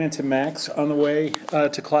To Max on the way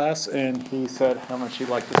to class, and he said how much he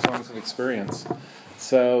liked the songs of experience.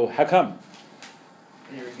 So, how come?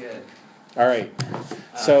 They were good. All right.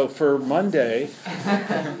 So for Monday,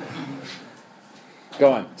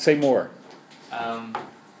 go on. Say more.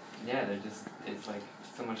 Yeah, it's like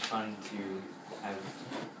so much fun to have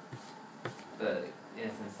the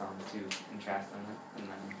innocent songs to contrast them with, and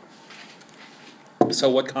then. So,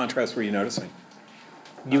 what contrast were you noticing?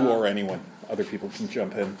 You or anyone. Other people can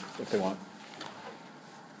jump in if they want.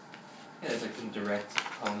 Yeah, there's like some direct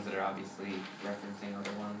poems that are obviously referencing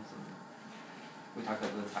other ones. And we talked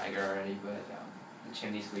about the Tiger already, but the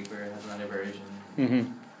Chimney Sweeper has another version.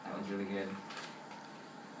 Mm-hmm. That one's really good.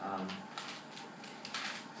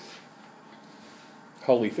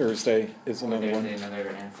 Holy Thursday is another one. Another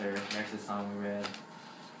answer. Nurse's song we read.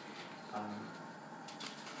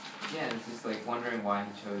 Yeah, it's just like wondering why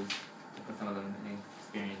he chose to put some of them in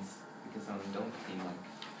experience, because some of them don't seem like.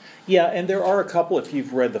 Yeah, and there are a couple, if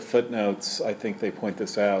you've read the footnotes, I think they point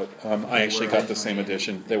this out. I actually got the same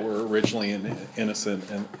edition. They were originally in Innocence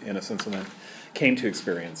and then came to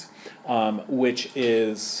Experience, which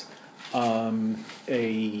is an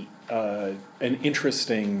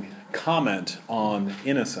interesting comment on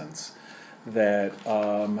Innocence, that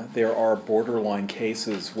there are borderline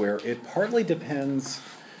cases where it partly depends,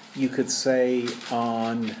 you could say,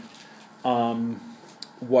 on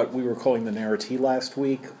what we were calling the narratee last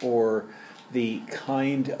week, or the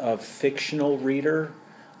kind of fictional reader,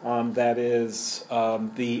 that is,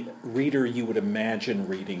 the reader you would imagine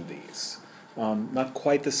reading these. Not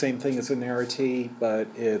quite the same thing as a narratee, but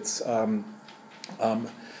it's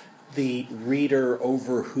the reader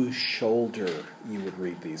over whose shoulder you would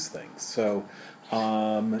read these things. So,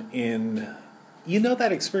 you know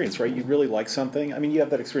that experience, right? You really like something. I mean, you have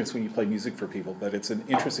that experience when you play music for people, but it's an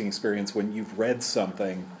interesting experience when you've read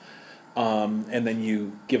something and then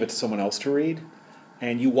you give it to someone else to read,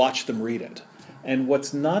 and you watch them read it. And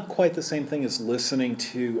what's not quite the same thing as listening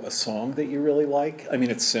to a song that you really like. I mean,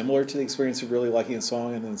 it's similar to the experience of really liking a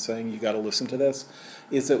song and then saying, you got to listen to this,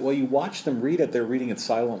 is that while you watch them read it, they're reading it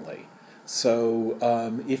silently. So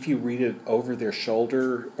if you read it over their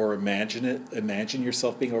shoulder, or imagine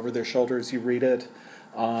yourself being over their shoulder as you read it,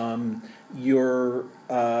 you're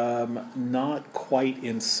not quite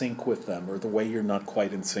in sync with them, or the way you're not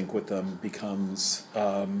quite in sync with them becomes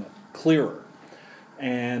clearer.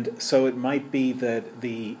 And so it might be that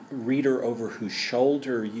the reader over whose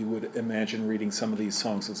shoulder you would imagine reading some of these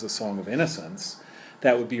songs as a song of innocence,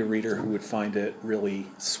 that would be a reader who would find it really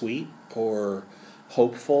sweet or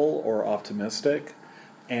hopeful or optimistic.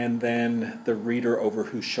 And then the reader over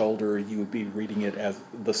whose shoulder you would be reading it as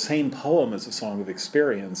the same poem as a song of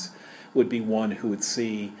experience would be one who would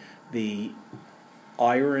see the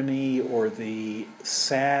irony or the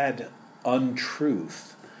sad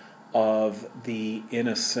untruth of the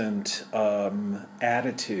innocent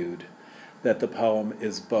attitude that the poem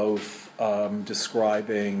is both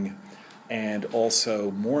describing and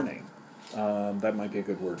also mourning. That might be a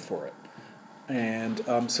good word for it. And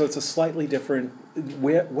so it's a slightly different,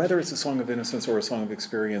 whether it's a song of innocence or a song of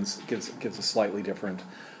experience, gives a slightly different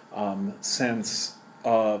sense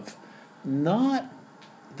of not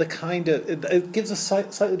the kind of, it gives a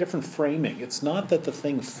slightly different framing. It's not that the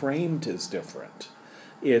thing framed is different.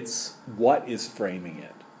 It's what is framing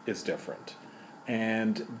it is different.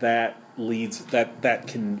 And that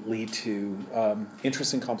can lead to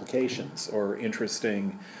interesting complications, or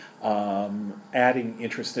interesting adding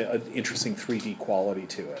interesting 3D quality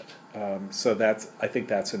to it. So I think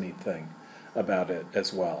that's a neat thing about it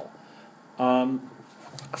as well.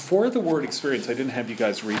 For the word experience, I didn't have you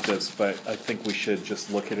guys read this, but I think we should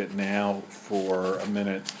just look at it now for a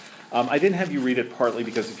minute. I didn't have you read it partly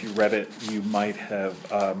because if you read it, you might have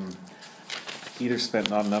either spent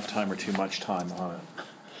not enough time or too much time on it.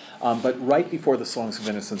 But right before the Songs of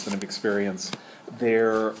Innocence and of Experience,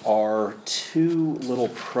 there are two little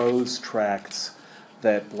prose tracts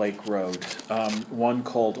that Blake wrote. One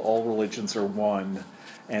called All Religions Are One,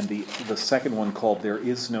 and the second one called There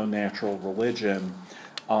Is No Natural Religion.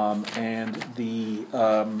 And the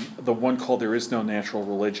one called There Is No Natural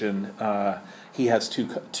Religion, he has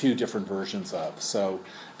two different versions of. So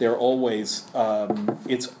they're always,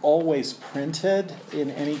 it's always printed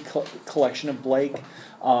in any collection of Blake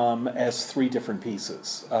as three different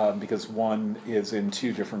pieces, because one is in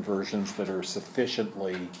two different versions that are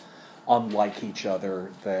sufficiently unlike each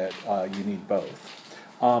other that you need both.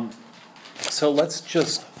 So let's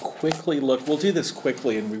just quickly look. We'll do this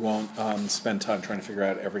quickly, and we won't spend time trying to figure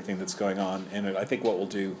out everything that's going on in it. I think what we'll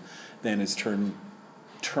do then is turn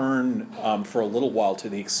for a little while to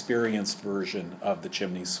the experienced version of the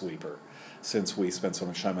Chimney Sweeper. since we spent so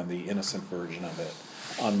much time on the innocent version of it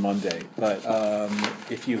on Monday. But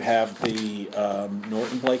if you have the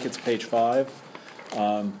Norton Blake, it's page 5.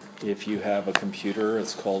 If you have a computer,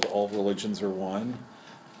 it's called All Religions Are One.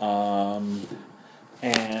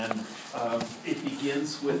 And it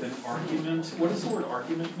begins with an argument. What does the word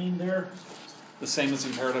argument mean there? The same as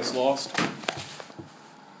in Paradise Lost?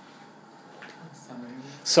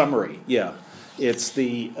 Summary, yeah. It's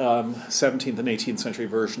the 17th and 18th century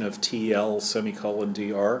version of TL semicolon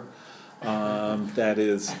DR.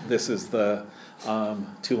 This is the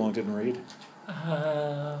too long didn't read.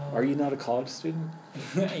 Are you not a college student?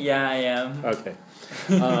 Yeah, I am. Okay.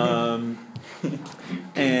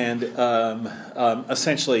 And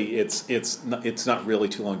essentially, it's not really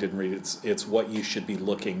too long didn't read. It's what you should be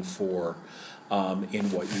looking for in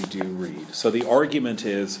what you do read. So the argument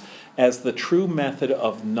is, as the true method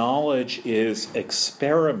of knowledge is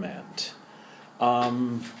experiment,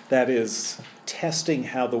 that is testing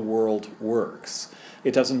how the world works.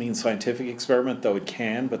 It doesn't mean scientific experiment, though it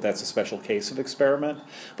can, but that's a special case of experiment.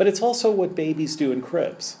 But it's also what babies do in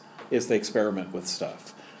cribs, is they experiment with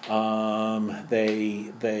stuff.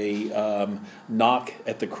 They knock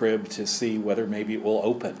at the crib to see whether maybe it will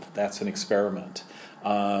open. That's an experiment.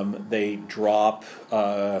 They drop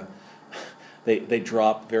they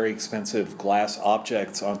drop very expensive glass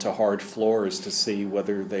objects onto hard floors to see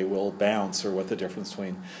whether they will bounce or what the difference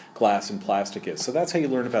between glass and plastic is. So that's how you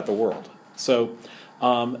learn about the world. So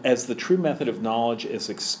as the true method of knowledge is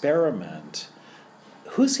experiment,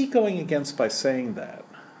 who's he going against by saying that?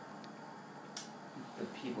 The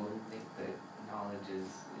people who think that knowledge is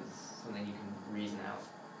something you can reason out,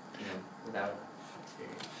 without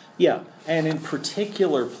experience. Yeah, and in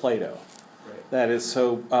particular Plato. Right. That is,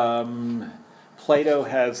 so Plato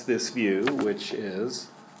has this view, which is,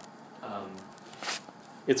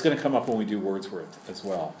 it's going to come up when we do Wordsworth as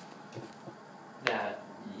well. That,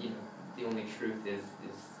 the only truth is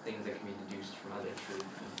things that can be deduced from other truth.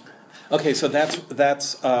 Okay, so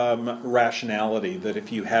that's rationality, that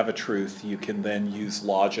if you have a truth, you can then use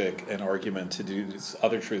logic and argument to deduce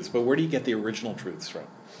other truths. But where do you get the original truths from?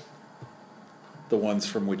 The ones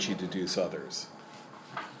from which you deduce others.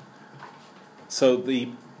 So the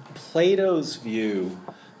Plato's view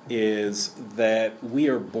is that we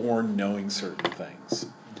are born knowing certain things.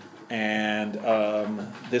 And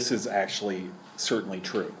this is actually certainly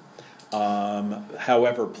true.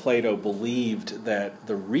 However, Plato believed that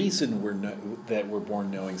the reason that we're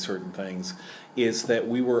born knowing certain things is that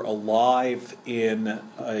we were alive in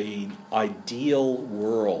an ideal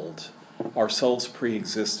world. Our souls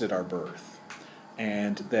pre-existed our birth.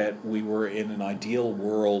 And that we were in an ideal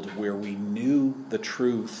world where we knew the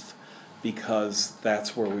truth because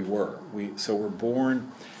that's where we were. So we're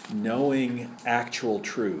born knowing actual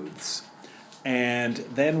truths. And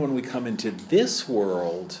then when we come into this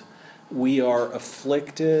world, we are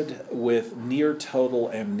afflicted with near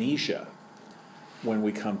total amnesia when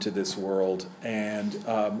we come to this world. And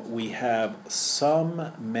we have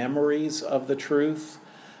some memories of the truth,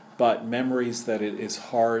 but memories that it is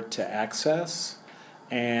hard to access.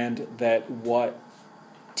 And that what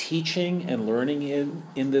teaching and learning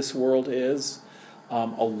in this world is, a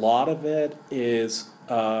lot of it is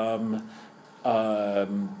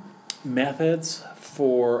methods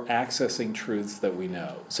for accessing truths that we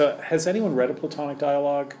know. So has anyone read a Platonic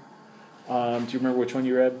dialogue? Do you remember which one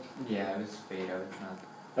you read? Yeah, it was Phaedo. It's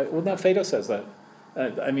not. Well, no, Phaedo says that.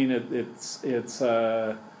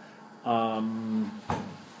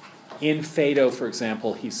 In Phaedo, for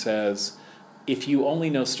example, he says, if you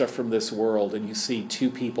only know stuff from this world and you see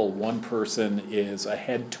two people, one person is a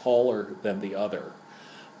head taller than the other,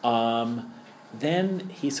 then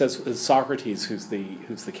he says, Socrates, who's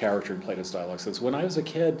the character in Plato's dialogue, says, when I was a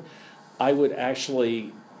kid, I would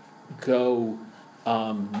actually go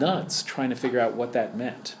nuts trying to figure out what that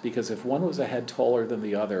meant. Because if one was a head taller than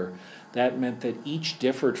the other, that meant that each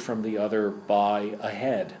differed from the other by a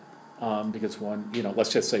head. Because one,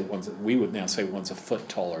 let's just say we would now say one's a foot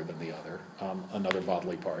taller than the other, another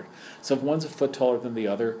bodily part. So if one's a foot taller than the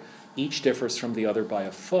other, each differs from the other by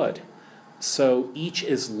a foot. So each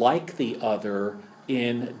is like the other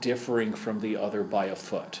in differing from the other by a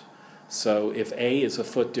foot. So if A is a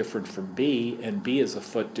foot different from B and B is a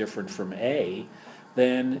foot different from A,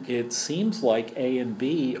 then it seems like A and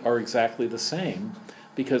B are exactly the same,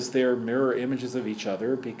 because they're mirror images of each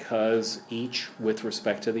other, because each, with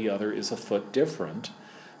respect to the other, is a foot different.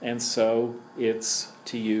 And so it's,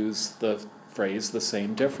 to use the phrase, the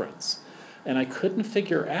same difference. And I couldn't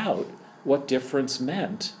figure out what difference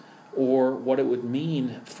meant, or what it would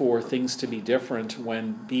mean for things to be different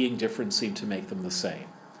when being different seemed to make them the same.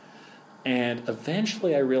 And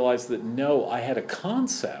eventually I realized that no, I had a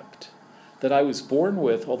concept that I was born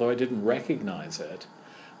with, although I didn't recognize it,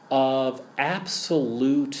 of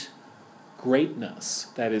absolute greatness,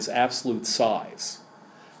 that is, absolute size.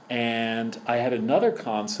 And I had another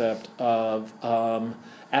concept of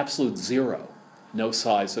absolute zero, no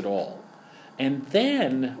size at all. And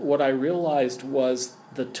then what I realized was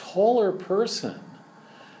the taller person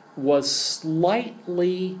was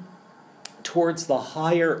slightly towards the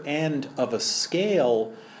higher end of a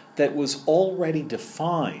scale that was already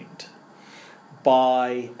defined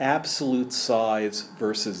by absolute size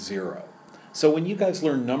versus zero. So when you guys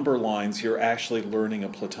learn number lines, you're actually learning a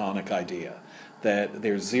Platonic idea, that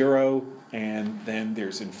there's zero and then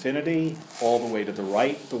there's infinity all the way to the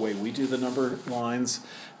right, the way we do the number lines,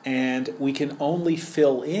 and we can only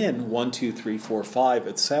fill in 1, 2, 3, 4, 5,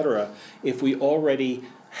 etc. if we already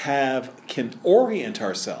can orient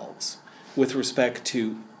ourselves with respect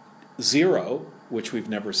to zero, which we've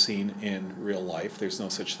never seen in real life. There's no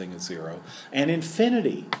such thing as zero. And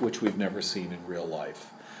infinity, which we've never seen in real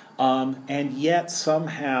life. And yet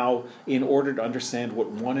somehow, in order to understand what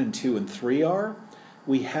 1 and 2 and 3 are,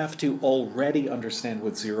 we have to already understand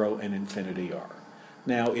what 0 and infinity are.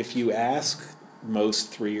 Now, if you ask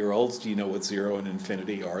most 3-year-olds, do you know what 0 and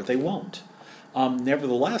infinity are? They won't.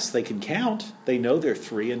 Nevertheless, they can count. They know they're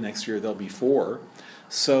 3 and next year they'll be 4.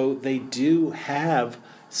 So they do have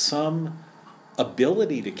some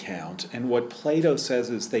ability to count, and what Plato says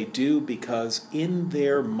is they do because in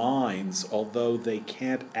their minds, although they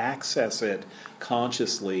can't access it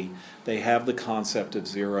consciously, they have the concept of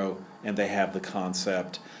zero and they have the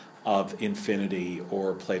concept of infinity,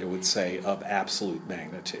 or Plato would say of absolute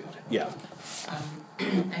magnitude. Yeah.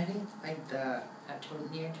 I think like the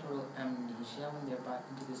near total amnesia when they're brought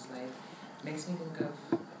into this life makes me think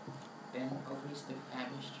of Ben Overy's The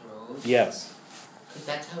Famished Rose. Yes. Because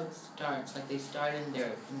that's how it starts. Like they start in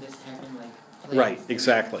this heaven like place. Right,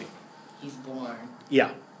 exactly. He's born.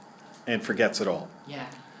 Yeah, and forgets it all. Yeah.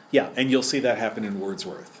 Yeah, and you'll see that happen in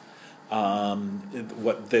Wordsworth.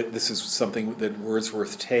 This is something that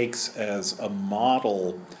Wordsworth takes as a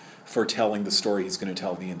model for telling the story he's going to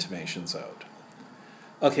tell, the Intimations Ode.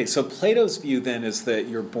 Okay, so Plato's view then is that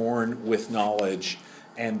you're born with knowledge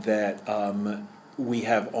and that we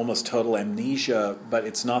have almost total amnesia, but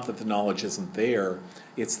it's not that the knowledge isn't there,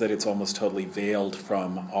 it's that it's almost totally veiled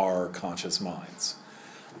from our conscious minds.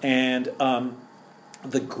 And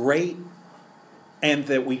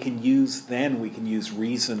that we can use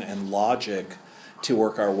reason and logic to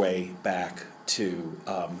work our way back to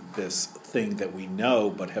this thing that we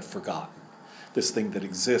know but have forgotten, this thing that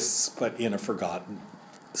exists but in a forgotten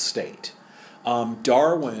state.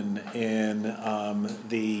 Darwin, in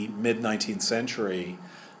the mid-19th century,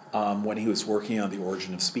 when he was working on the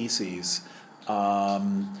origin of species,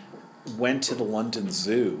 went to the London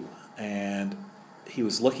Zoo, and he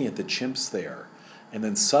was looking at the chimps there. And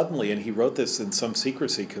then suddenly, and he wrote this in some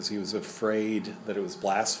secrecy because he was afraid that it was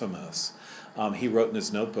blasphemous, he wrote in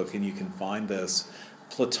his notebook, and you can find this,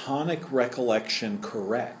 Platonic recollection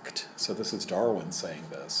correct, so this is Darwin saying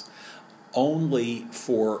this, only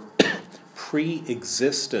for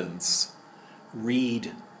pre-existence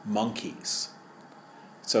read monkeys.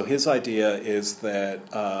 So his idea is that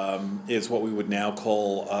is what we would now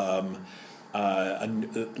call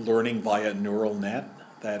learning via neural net.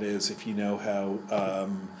 That is, if you know how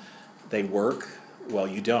they work, well,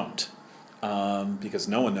 you don't, because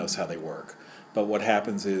no one knows how they work. But what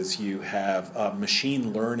happens is you have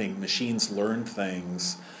machine learning. Machines learn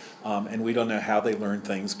things, and we don't know how they learn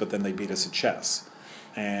things, but then they beat us at chess.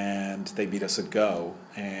 And they beat us at Go,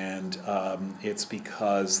 and it's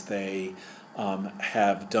because they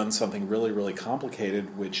have done something really, really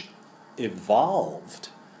complicated, which evolved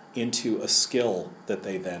into a skill that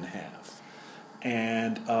they then have.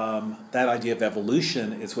 And that idea of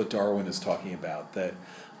evolution is what Darwin is talking about, that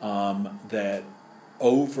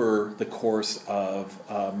over the course of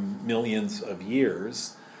millions of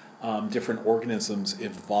years, different organisms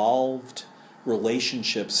evolved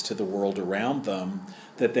relationships to the world around them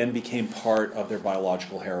that then became part of their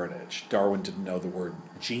biological heritage. Darwin didn't know the word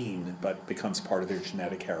gene, but becomes part of their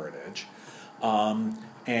genetic heritage.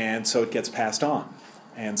 And so it gets passed on.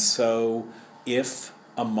 And so if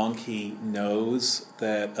a monkey knows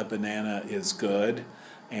that a banana is good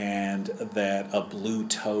and that a blue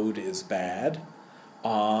toad is bad,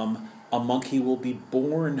 a monkey will be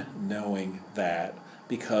born knowing that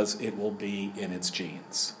because it will be in its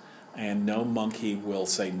genes. And no monkey will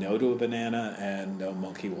say no to a banana, and no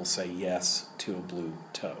monkey will say yes to a blue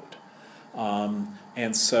toad.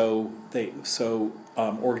 And so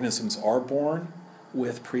organisms are born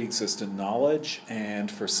with pre-existent knowledge, and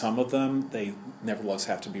for some of them, they nevertheless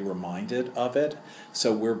have to be reminded of it.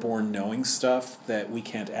 So we're born knowing stuff that we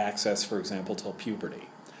can't access, for example, till puberty.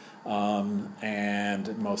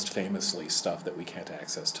 And most famously, stuff that we can't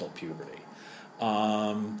access till puberty.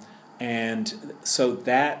 And so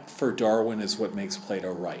that, for Darwin, is what makes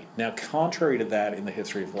Plato right. Now, contrary to that in the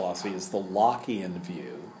history of philosophy is the Lockean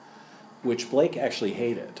view, which Blake actually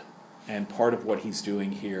hated. And part of what he's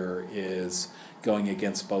doing here is going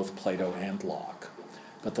against both Plato and Locke.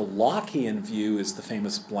 But the Lockean view is the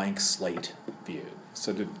famous blank slate view.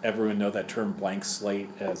 So did everyone know that term blank slate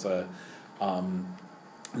as a,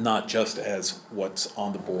 not just as what's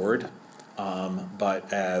on the board,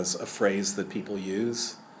 but as a phrase that people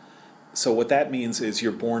use? So what that means is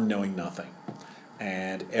you're born knowing nothing.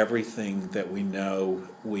 And everything that we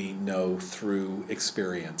know through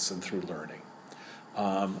experience and through learning.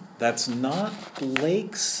 That's not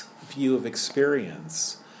Blake's view of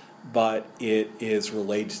experience, but it is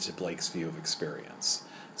related to Blake's view of experience.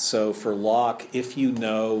 So for Locke, if you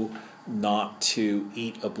know not to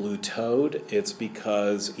eat a blue toad, it's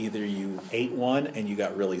because either you ate one and you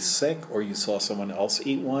got really sick, or you saw someone else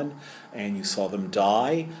eat one and you saw them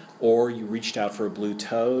die, or you reached out for a blue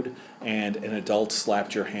toad and an adult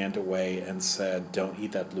slapped your hand away and said, "Don't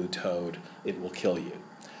eat that blue toad, it will kill you."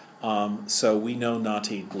 So we know not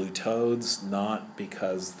to eat blue toads, not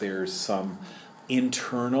because there's some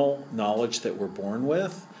internal knowledge that we're born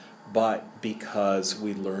with, but because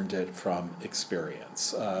we learned it from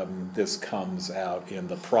experience. This comes out in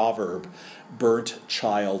the proverb, "Burnt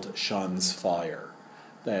child shuns fire."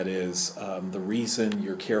 That is, the reason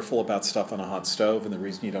you're careful about stuff on a hot stove and the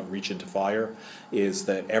reason you don't reach into fire is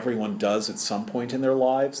that everyone does at some point in their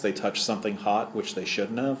lives. They touch something hot, which they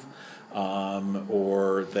shouldn't have,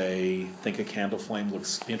 or they think a candle flame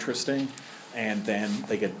looks interesting, and then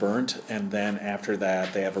they get burnt, and then after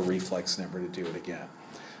that they have a reflex never to do it again.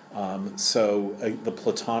 So the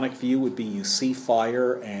Platonic view would be you see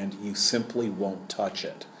fire and you simply won't touch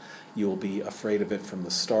it. You'll be afraid of it from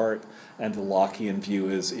the start. And the Lockean view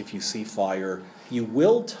is if you see fire, you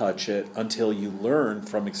will touch it until you learn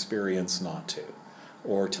from experience not to,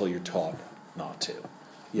 or till you're taught not to.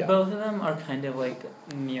 Yeah. Both of them are kind of like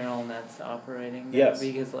neural nets operating. Yes.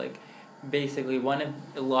 Because like basically one of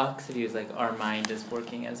Locke's views like our mind is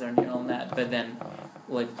working as our neural net, but then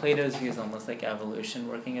like Plato's view is almost like evolution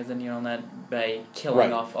working as a neural net by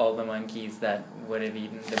killing off all the monkeys that would have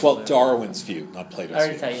eaten the blue. Darwin's view, not Plato's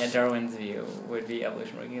view. Sorry, Darwin's view would be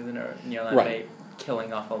evolution working as a neural net by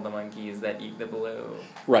killing off all the monkeys that eat the blue.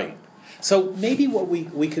 Right. So maybe what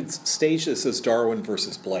we could stage this as Darwin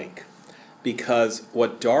versus Blake, because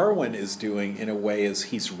what Darwin is doing in a way is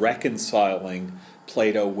he's reconciling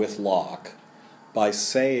Plato with Locke by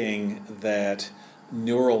saying that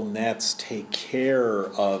neural nets take care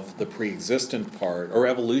of the pre-existent part, or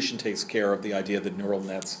evolution takes care of the idea that neural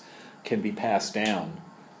nets can be passed down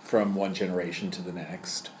from one generation to the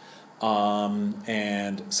next.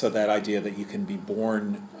 And so that idea that you can be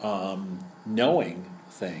born knowing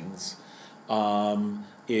things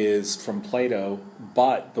is from Plato,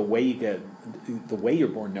 but the way you're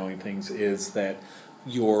born knowing things is that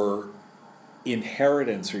your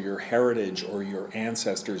inheritance or your heritage or your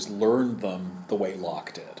ancestors learned them the way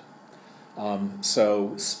Locke did.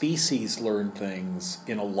 So species learn things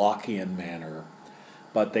in a Lockean manner,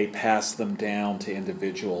 but they pass them down to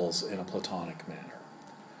individuals in a Platonic manner.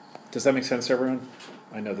 Does that make sense to everyone?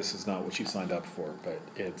 I know this is not what you signed up for, but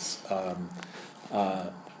it's...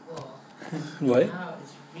 Well, what? wow,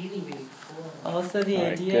 it's really, really cool. Also the All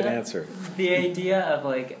idea... right, good answer. The idea of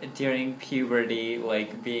like during puberty,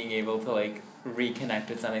 like being able to like reconnect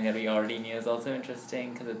with something that we already knew is also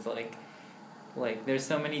interesting, because it's like there's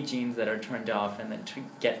so many genes that are turned off and then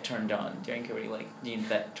get turned on during puberty, like genes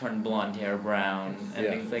that turn blonde hair brown and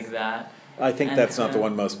things like that. I think that's not the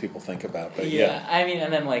one most people think about, but yeah. I mean,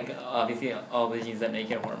 and then like obviously all the genes that make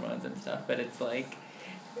your hormones and stuff, but it's like,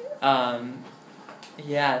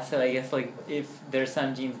 so I guess like if there's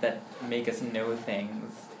some genes that make us know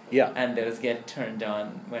things, and those get turned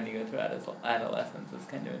on when you go through adolescence, it's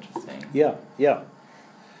kind of interesting. Yeah.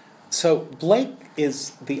 So Blake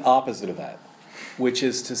is the opposite of that, which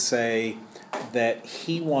is to say that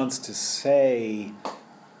he wants to say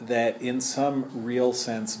that in some real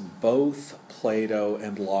sense both Plato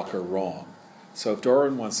and Locke are wrong. So if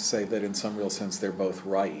Darwin wants to say that in some real sense they're both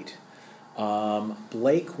right,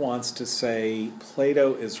 Blake wants to say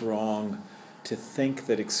Plato is wrong to think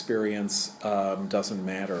that experience doesn't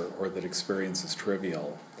matter or that experience is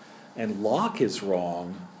trivial. And Locke is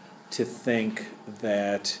wrong to think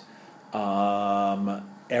that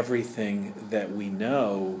everything that we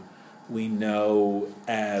know we know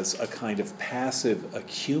as a kind of passive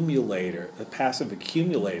accumulators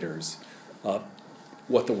of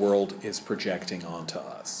what the world is projecting onto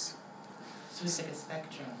us. So it's like a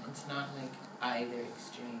spectrum. It's not like either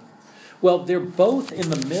extreme. Well, they're both in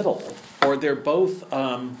the middle, or they're both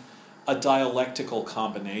a dialectical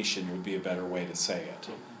combination would be a better way to say it.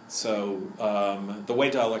 So the way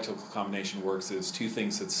dialectical combination works is two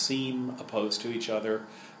things that seem opposed to each other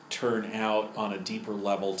turn out on a deeper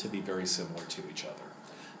level to be very similar to each other.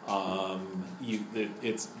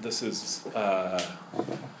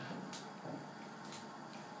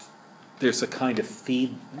 There's a kind of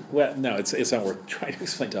feed. Well, no, it's not worth trying to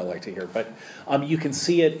explain dialectic here, but you can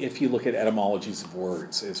see it if you look at etymologies of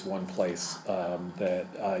words. Is one place that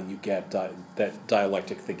you get that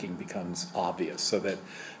dialectic thinking becomes obvious. So that,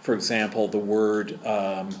 for example, the word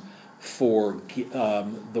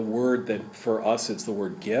the word that for us is the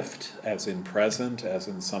word gift, as in present, as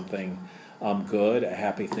in something good, a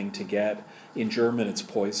happy thing to get. In German, it's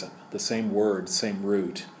poison. The same word, same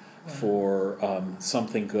root. For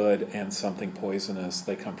something good and something poisonous,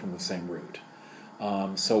 they come from the same root.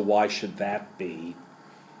 So why should that be?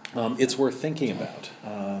 It's worth thinking about.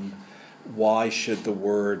 Why should the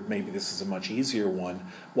word, maybe this is a much easier one,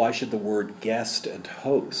 why should the word guest and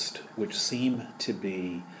host, which seem to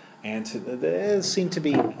be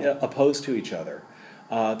opposed to each other,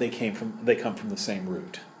 they come from the same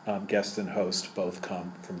root. Guest and host both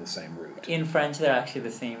come from the same root. In French, they're actually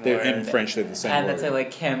the same word. In French, they're the same and word. that's why,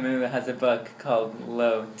 like, Camus has a book called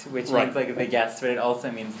L'Hôte, which Right. means, like, the guest, but it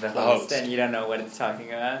also means the host, and you don't know what it's talking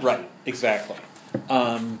about. Right, exactly.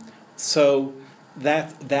 So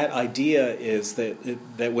that idea is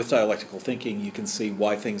that with dialectical thinking, you can see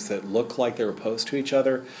why things that look like they're opposed to each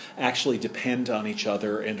other actually depend on each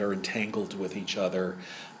other and are entangled with each other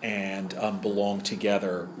and belong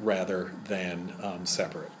together rather than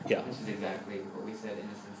separate. Yeah. Which is exactly what we said,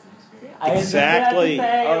 innocence and experience. I was Exactly. just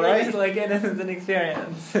about to say, All right. It's like innocence and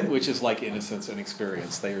experience. Which is like innocence and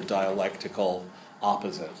experience. They are dialectical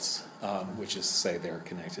opposites, which is to say they're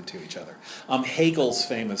connected to each other. Hegel's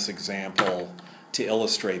famous example to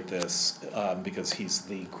illustrate this, because he's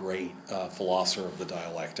the great philosopher of the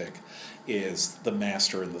dialectic, is the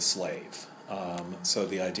master and the slave. So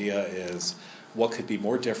the idea is, what could be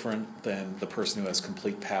more different than the person who has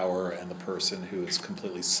complete power and the person who is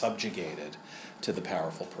completely subjugated to the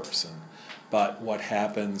powerful person? But what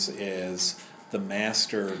happens is the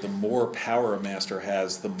master, the more power a master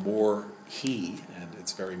has, the more he, and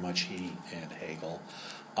it's very much he in Hegel,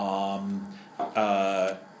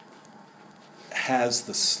 has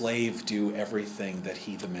the slave do everything that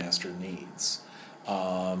he, the master, needs.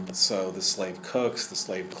 So the slave cooks, the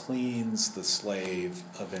slave cleans, the slave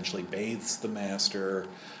eventually bathes the master.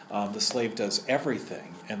 The slave does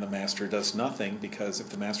everything, and the master does nothing, because if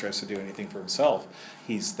the master has to do anything for himself,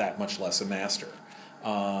 he's that much less a master.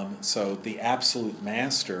 So the absolute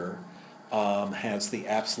master has the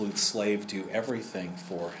absolute slave do everything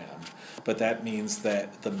for him. But that means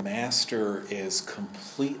that the master is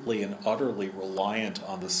completely and utterly reliant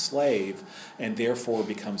on the slave, and therefore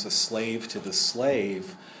becomes a slave to the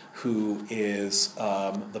slave, who is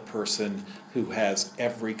the person who has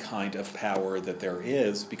every kind of power that there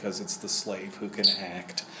is, because it's the slave who can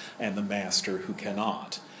act and the master who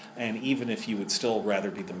cannot. And even if you would still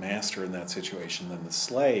rather be the master in that situation than the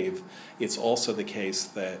slave, it's also the case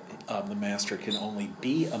that the master can only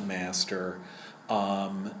be a master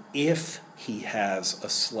if he has a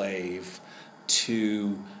slave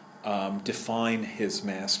to define his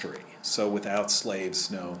mastery. So without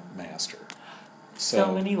slaves, no master.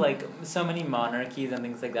 So many monarchies and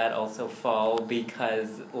things like that also fall because,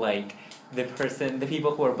 like, the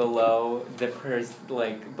people who are below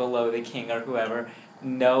below the king or whoever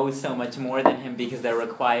know so much more than him because they're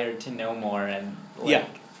required to know more, and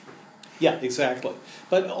Yeah, exactly.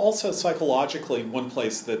 But also psychologically, one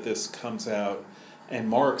place that this comes out, and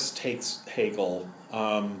Marx takes Hegel,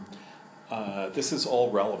 this is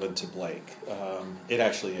all relevant to Blake. It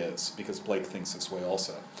actually is, because Blake thinks this way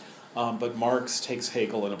also. But Marx takes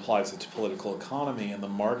Hegel and applies it to political economy, and the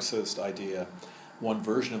Marxist idea, one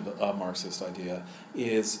version of the Marxist idea,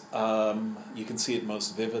 is you can see it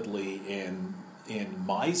most vividly in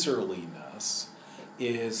miserliness,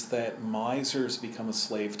 is that misers become a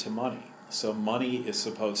slave to money. So money is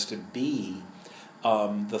supposed to be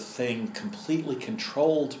the thing completely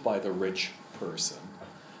controlled by the rich person,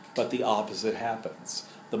 but the opposite happens.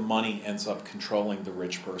 The money ends up controlling the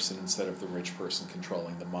rich person instead of the rich person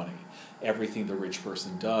controlling the money. Everything the rich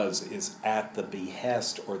person does is at the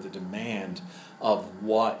behest or the demand of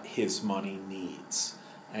what his money needs.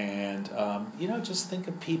 And, just think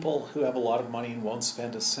of people who have a lot of money and won't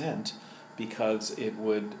spend a cent because it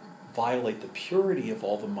would violate the purity of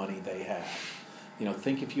all the money they have.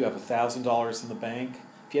 Think if you have $1,000 in the bank.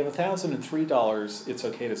 If you have $1,003, it's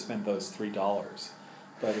okay to spend those $3.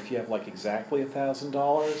 But if you have exactly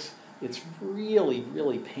 $1,000, it's really,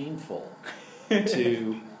 really painful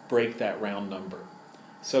to break that round number.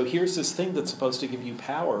 So here's this thing that's supposed to give you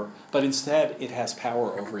power, but instead it has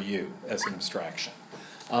power over you as an abstraction.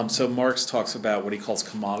 So Marx talks about what he calls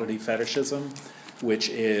commodity fetishism, which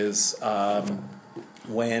is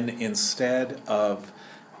when instead of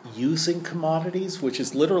using commodities, which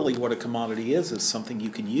is literally what a commodity is something you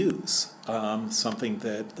can use, something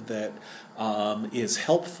that is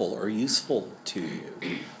helpful or useful to you.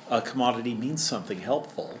 A commodity means something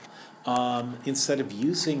helpful. Instead of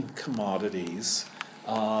using commodities,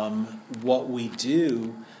 what we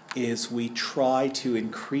do is we try to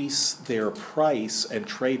increase their price and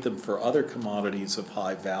trade them for other commodities of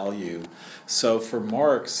high value. So for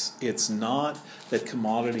Marx, it's not that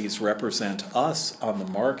commodities represent us on the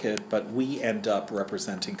market, but we end up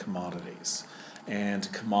representing commodities.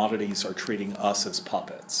 And commodities are treating us as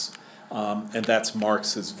puppets. And that's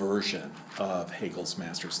Marx's version of Hegel's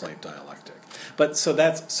master-slave dialectic.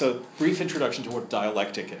 So brief introduction to what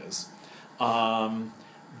dialectic is.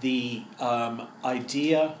 The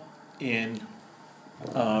idea in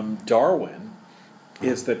Darwin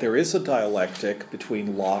is that there is a dialectic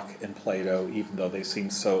between Locke and Plato, even though they seem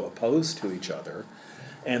so opposed to each other.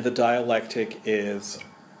 And the dialectic is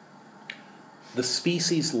the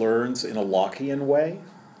species learns in a Lockean way,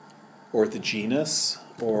 or the genus,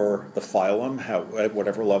 or the phylum, at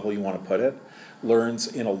whatever level you want to put it, learns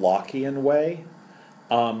in a Lockean way,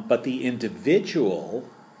 but the individual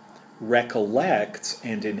recollects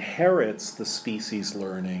and inherits the species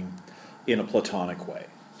learning in a Platonic way.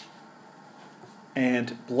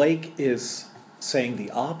 And Blake is saying the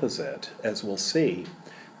opposite, as we'll see,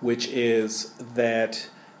 which is that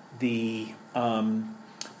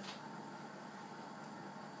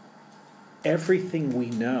everything we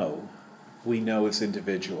know as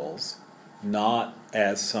individuals, not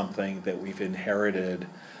as something that we've inherited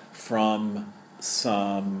from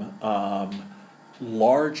some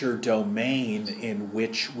larger domain in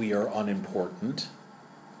which we are unimportant.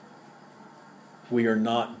 We are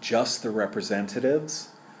not just the representatives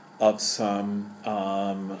of some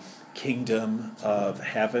kingdom of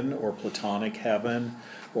heaven or Platonic heaven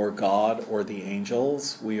or God or the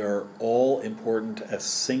angels. We are all important as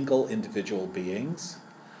single individual beings.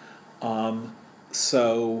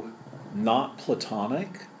 So not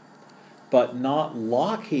Platonic, but not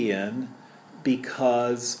Lockean,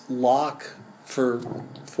 because Locke for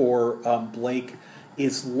Blake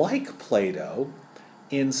is like Plato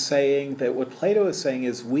in saying that what Plato is saying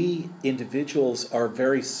is we individuals are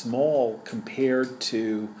very small compared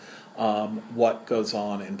to what goes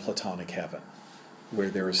on in Platonic heaven, where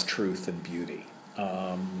there is truth and beauty,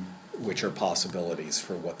 which are possibilities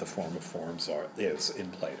for what the form of forms is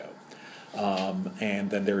in Plato. And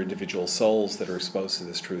then there are individual souls that are exposed to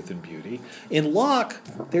this truth and beauty. In Locke,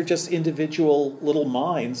 they're just individual little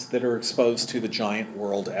minds that are exposed to the giant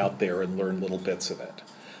world out there and learn little bits of it.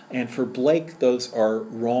 And for Blake, those are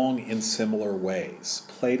wrong in similar ways.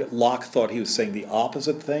 Locke thought he was saying the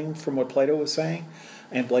opposite thing from what Plato was saying,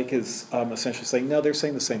 and Blake is essentially saying, no, they're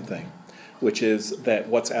saying the same thing, which is that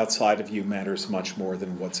what's outside of you matters much more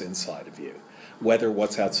than what's inside of you. Whether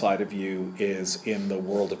what's outside of you is in the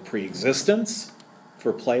world of pre-existence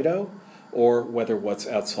for Plato, or whether what's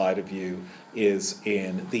outside of you is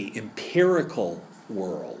in the empirical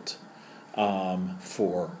world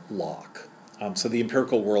for Locke. So the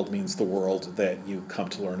empirical world means the world that you come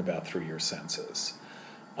to learn about through your senses.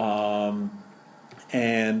 And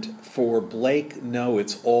for Blake, no,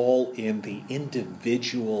 it's all in the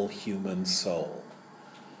individual human soul.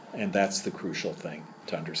 And that's the crucial thing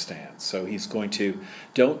to understand. So he's going to,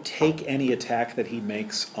 don't take any attack that he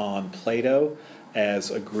makes on Plato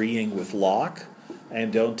as agreeing with Locke,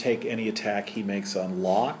 and don't take any attack he makes on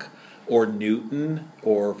Locke or Newton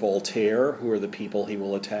or Voltaire, who are the people he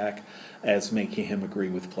will attack, as making him agree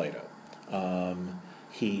with Plato.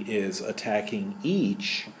 He is attacking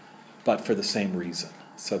each, but for the same reason.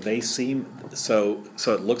 So they seem, so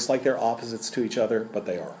it looks like they're opposites to each other, but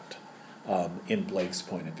they aren't, in Blake's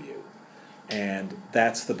point of view. And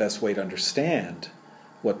that's the best way to understand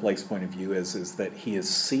what Blake's point of view is that he is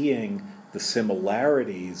seeing the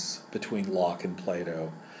similarities between Locke and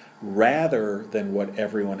Plato rather than what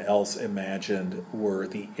everyone else imagined were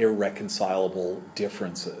the irreconcilable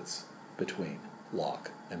differences between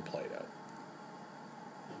Locke and Plato.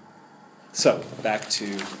 So, back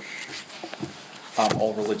to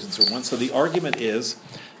all religions are one. So the argument is,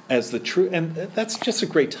 as the true, and that's just a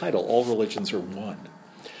great title, all religions are one.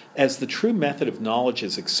 As the true method of knowledge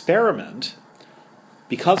is experiment,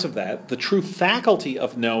 because of that, the true faculty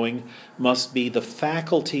of knowing must be the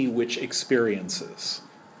faculty which experiences.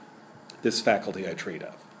 This faculty I treat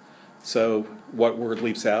of. So what word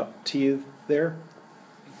leaps out to you there?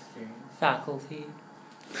 Faculty.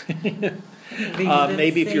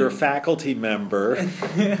 Maybe if you're a faculty member.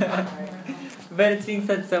 But it's being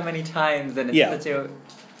said so many times, and it's such a...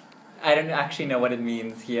 I don't actually know what it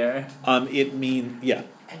means here. It means, yeah.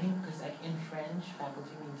 I think because like in French, faculty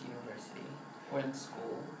means university or in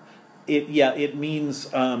school. It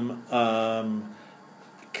means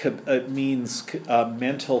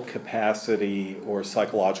mental capacity or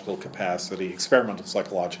psychological capacity, experimental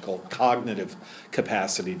psychological, cognitive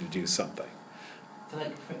capacity to do something. So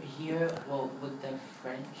like here, well, with the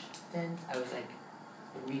French sense, I was like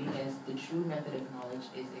reading as the true method of knowledge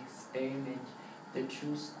is experiment, the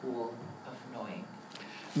true school of knowing.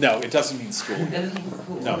 No, it doesn't mean school. It doesn't mean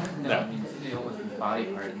school. No. It means the body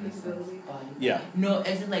part in this sense. Body. Yeah. No,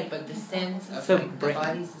 as in like, but the sense of So like, the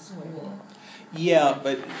body's the school. Yeah,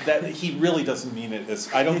 but that he really doesn't mean it as.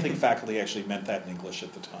 I don't think faculty actually meant that in English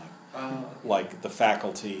at the time. Oh, okay. Like the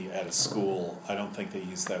faculty at a school, I don't think they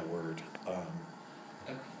used that word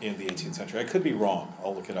in the 18th century. I could be wrong.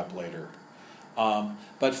 I'll look it up later.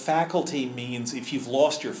 But faculty means, if you've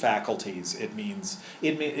lost your faculties, it means,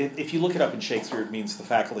 if you look it up in Shakespeare, it means the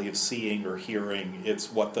faculty of seeing or hearing.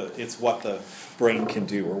 It's what the brain can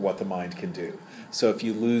do or what the mind can do. So if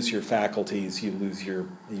you lose your faculties, you lose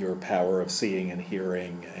your power of seeing and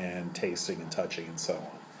hearing and tasting and touching and so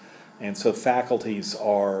on. And so faculties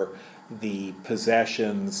are the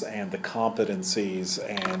possessions and the competencies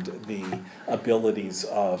and the abilities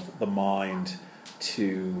of the mind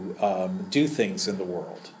to do things in the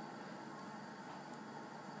world.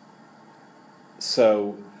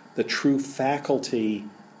 So the true faculty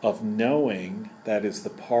of knowing, that is the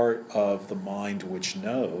part of the mind which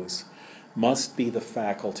knows, must be the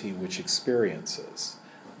faculty which experiences,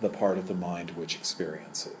 the part of the mind which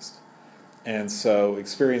experiences. And so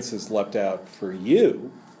experience is left out for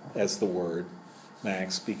you as the word,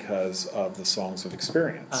 Max, because of the songs of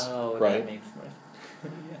experience. Oh, right? That makes more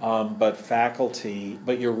But faculty,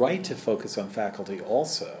 but you're right to focus on faculty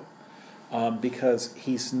also, because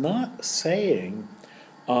he's not saying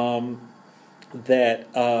that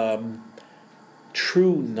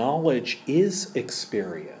true knowledge is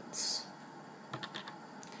experience.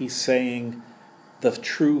 He's saying the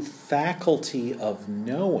true faculty of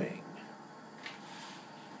knowing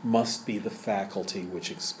must be the faculty which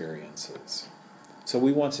experiences. So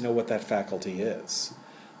we want to know what that faculty is.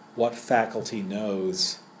 What faculty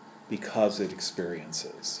knows because it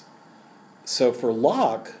experiences. So for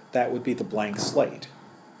Locke, that would be the blank slate.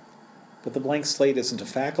 But the blank slate isn't a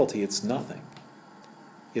faculty, it's nothing.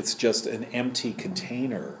 It's just an empty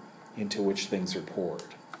container into which things are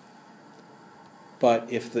poured.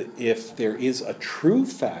 But if there is a true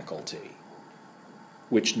faculty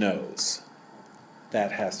which knows,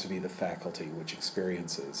 that has to be the faculty which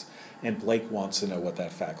experiences. And Blake wants to know what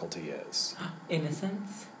that faculty is.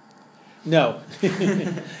 Innocence? No.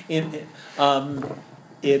 It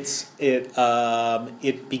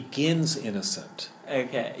begins innocent.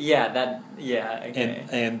 Okay. Okay.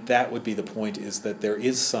 And that would be the point, is that there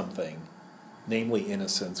is something, namely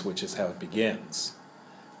innocence, which is how it begins.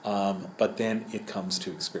 But then it comes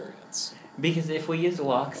to experience. Because if we use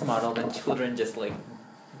Locke's model, then children just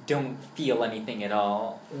don't feel anything at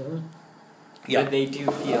all. Mm-hmm. Yeah. But they do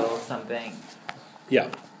feel something. Yeah.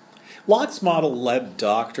 Locke's model led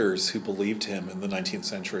doctors who believed him in the 19th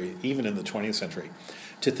century, even in the 20th century,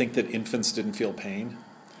 to think that infants didn't feel pain.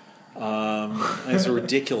 It's a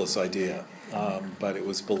ridiculous idea, but it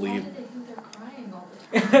was believed. Why do they think they're crying all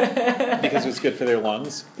the time? Because it was good for their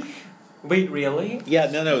lungs. Wait, really? Yeah,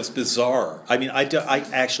 no, it's bizarre. I mean, I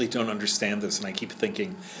actually don't understand this, and I keep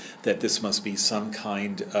thinking that this must be some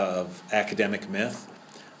kind of academic myth.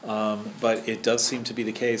 But it does seem to be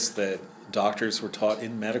the case that doctors were taught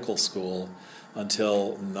in medical school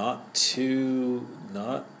until not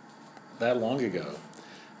that long ago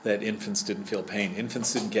that infants didn't feel pain.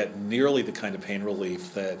 Infants didn't get nearly the kind of pain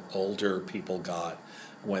relief that older people got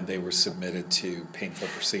when they were submitted to painful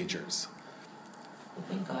procedures. Well,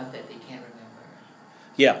 thank God that they can't remember.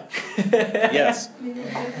 Yeah. Yes. I mean,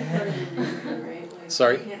 that's part of the reason, right? Like,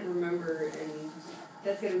 Sorry? they can't remember, and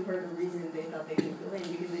that's going to be part of the reason they thought they could feel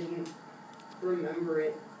pain, because they didn't remember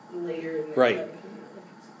it later in their Right. life.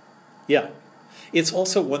 Yeah. It's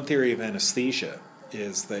also one theory of anesthesia,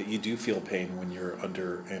 is that you do feel pain when you're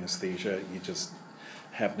under anesthesia. You just,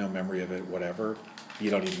 have no memory of it, whatever. You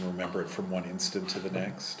don't even remember it from one instant to the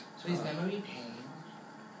next. So is memory pain?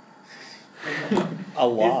 A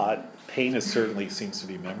lot. Pain is certainly seems to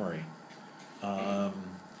be memory. Yeah,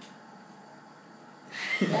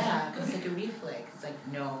 because it's like a reflex. It's like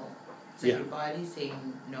no. It's like Yeah. your body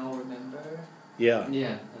saying no, remember? Yeah.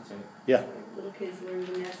 Yeah, that's right. Yeah. Little kids learn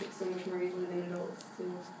gymnastics so much more easily than adults. So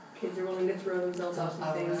kids are willing to throw themselves off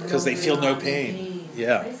of things. Because they feel no pain.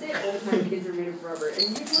 Yeah. I say it all the time, kids are made of rubber.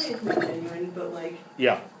 And usually it's not genuine, but like,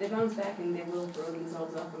 Yeah. they bounce back and they will throw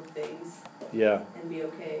themselves off of things Yeah. and be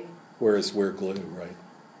okay. Whereas we're glue, right?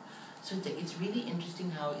 So it's really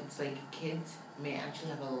interesting how it's like kids may actually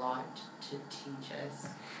have a lot to teach us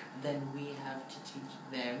than we have to teach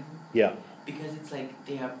them. Yeah. Because it's like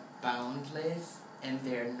they are boundless and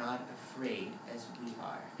they're not afraid as we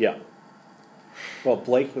are. Yeah. Well,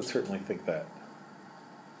 Blake would certainly think that.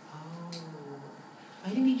 Oh. Why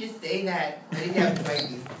didn't he just say that? Why did he have to write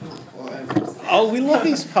these poems? Oh, we love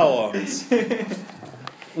these poems.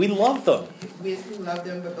 We love them. We love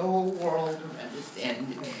them, but the whole world don't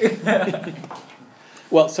understand it.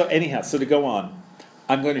 Well, so anyhow, so to go on,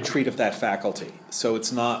 I'm going to treat of that faculty. So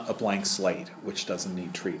it's not a blank slate, which doesn't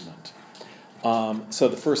need treatment. So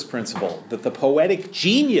the first principle, that the poetic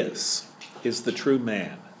genius is the true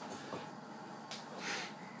man,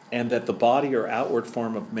 and that the body or outward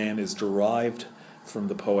form of man is derived from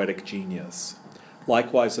the poetic genius.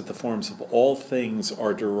 Likewise, that the forms of all things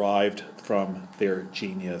are derived from their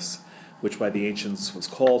genius, which by the ancients was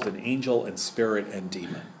called an angel and spirit and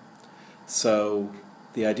demon. So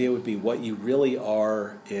the idea would be what you really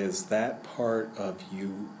are is that part of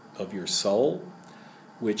you, of your soul,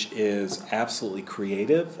 which is absolutely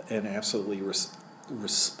creative and absolutely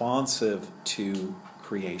responsive to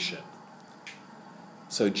creation.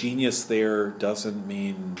 So genius there doesn't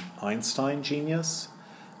mean Einstein genius.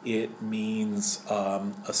 It means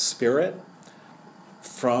a spirit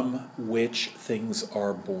from which things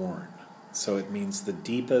are born. So it means the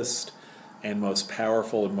deepest and most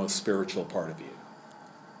powerful and most spiritual part of you.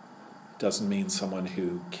 Doesn't mean someone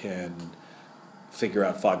who can figure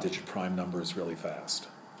out 5-digit prime numbers really fast.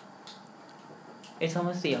 It's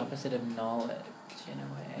almost the opposite of knowledge in a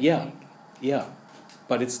way. I Yeah. think. Yeah,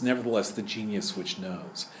 but it's nevertheless the genius which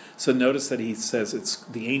knows. So notice that he says it's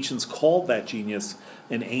the ancients called that genius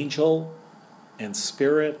an angel and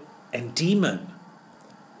spirit and demon.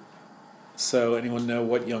 So anyone know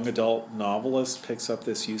what young adult novelist picks up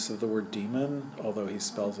this use of the word demon, although he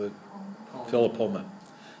spells it Philip Pullman.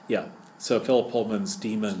 Yeah, so Philip Pullman's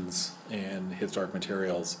demons in his Dark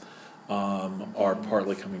Materials are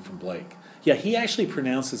partly coming from Blake. Yeah, he actually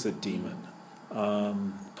pronounces it demon.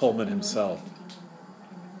 Pullman himself.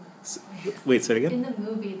 Wait, say it again? In the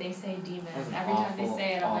movie, they say demon. That's an Every time they awful,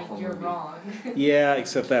 say it, I'm like, awful you're movie. wrong. Yeah,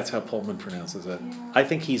 except that's how Pullman pronounces it. Yeah. I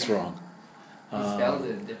think he's wrong. He spells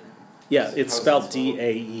it different. Yeah, it's spelled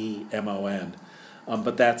Supposedly. Daemon.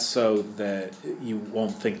 But that's so that you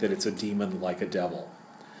won't think that it's a demon like a devil.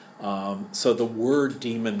 So the word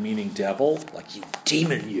demon, meaning devil, like you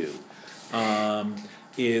demon you,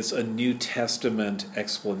 is a New Testament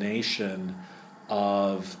explanation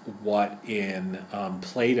of what in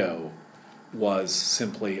Plato was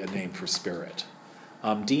simply a name for spirit.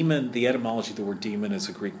 Demon, the etymology of the word demon is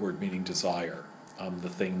a Greek word meaning desire, the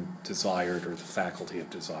thing desired or the faculty of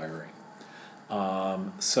desiring.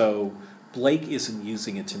 So Blake isn't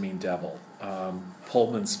using it to mean devil.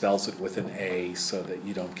 Pullman spells it with an A so that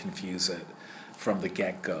you don't confuse it from the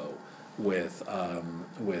get-go with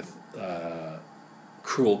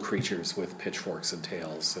cruel creatures with pitchforks and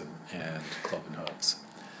tails and cloven hooves.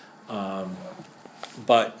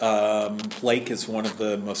 But Blake is one of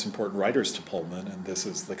the most important writers to Pullman, and this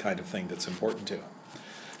is the kind of thing that's important to him.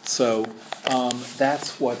 So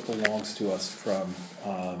that's what belongs to us from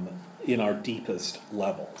in our deepest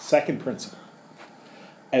level. Second principle.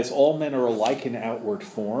 As all men are alike in outward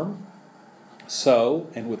form, so,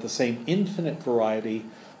 and with the same infinite variety,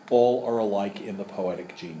 all are alike in the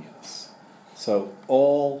poetic genius. So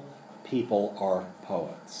all people are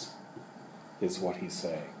poets, is what he's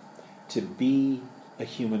saying. To be a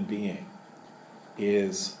human being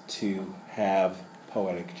is to have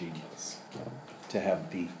poetic genius, to have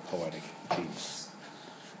the poetic genius.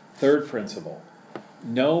 Third principle,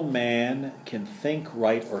 no man can think,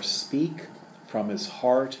 write, or speak from his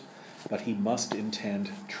heart, but he must intend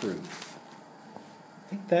truth. I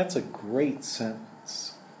think that's a great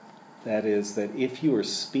sentence. That is, that if you are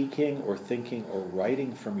speaking or thinking or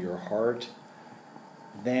writing from your heart,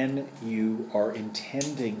 then you are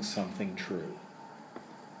intending something true.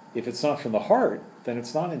 If it's not from the heart, then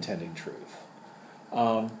it's not intending truth.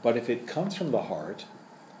 But if it comes from the heart,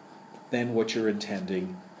 then what you're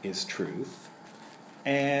intending is truth.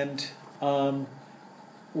 And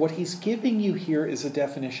what he's giving you here is a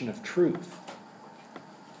definition of truth.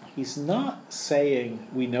 He's not saying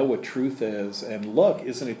we know what truth is, and look,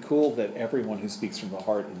 isn't it cool that everyone who speaks from the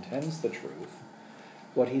heart intends the truth?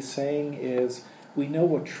 What he's saying is we know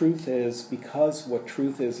what truth is because what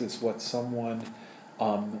truth is what someone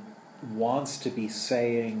wants to be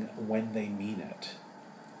saying when they mean it.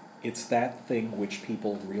 It's that thing which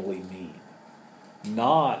people really mean.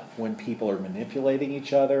 Not when people are manipulating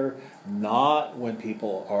each other, not when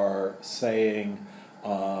people are saying,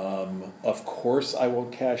 of course I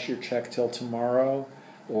won't cash your check till tomorrow,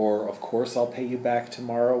 or of course I'll pay you back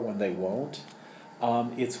tomorrow, when they won't.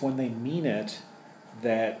 It's when they mean it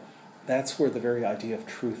that's where the very idea of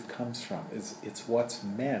truth comes from. It's what's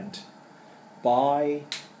meant by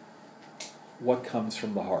what comes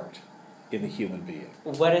from the heart in the human being.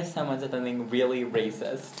 What if someone said something really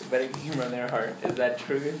racist, but it came from their heart? Is that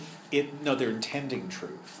truth? No, they're intending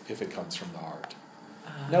truth if it comes from the heart.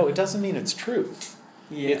 No, it doesn't mean it's truth.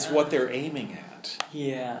 Yeah. It's what they're aiming at.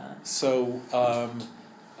 Yeah. So,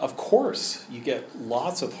 of course, you get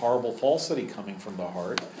lots of horrible falsity coming from the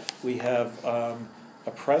heart. We have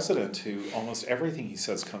a president who almost everything he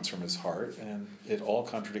says comes from his heart, and it all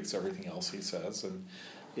contradicts everything else he says, and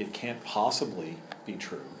it can't possibly be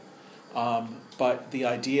true. But the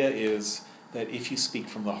idea is that if you speak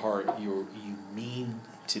from the heart, you mean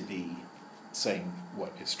to be saying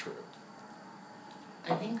what is true.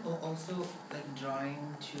 I think also like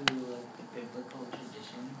drawing to like the biblical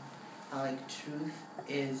tradition, how like truth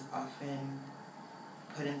is often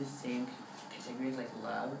put in the same category as like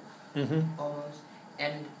love, almost.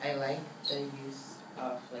 And I like the use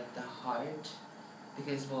of like the heart,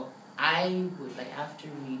 because I would like after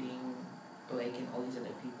reading Blake and all these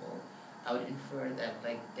other people, I would infer that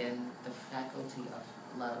like then the faculty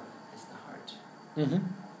of love is the heart.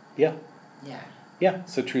 Yeah. Yeah. Yeah.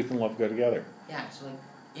 So truth and love go together. Yeah. So like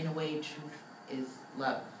in a way, truth is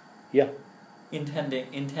love. Yeah.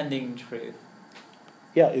 Intending truth.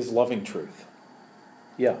 Yeah, is loving truth.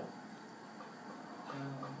 Yeah.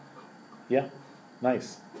 Yeah.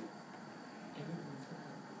 Nice.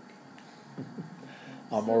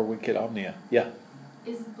 Amor wicked omnia. Yeah.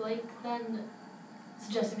 Is Blake then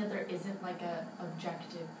suggesting that there isn't like a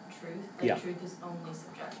objective truth? That Yeah. truth is only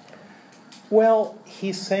subjective? Well,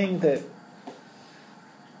 he's saying that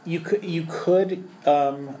you could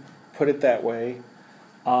put it that way,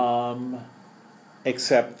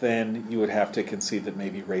 except then you would have to concede that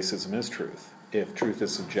maybe racism is truth. If truth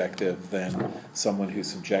is subjective, then someone who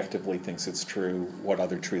subjectively thinks it's true, what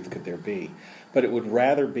other truth could there be? But it would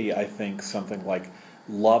rather be, I think, something like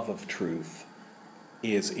love of truth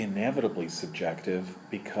is inevitably subjective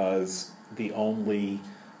because the only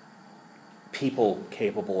people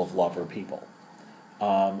capable of love are people.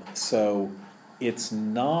 So it's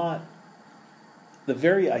not, the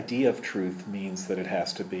very idea of truth means that it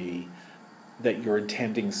has to be that you're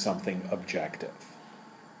intending something objective.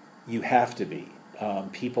 You have to be.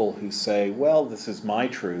 People who say, well, this is my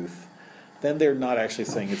truth, then they're not actually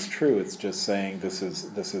saying it's true, it's just saying this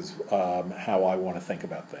is how I want to think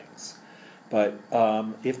about things. But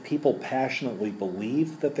if people passionately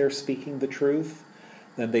believe that they're speaking the truth,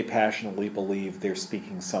 then they passionately believe they're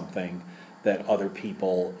speaking something that other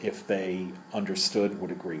people, if they understood,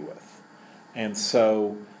 would agree with. And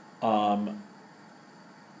so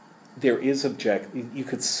there is you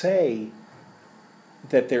could say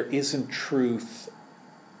that there isn't truth,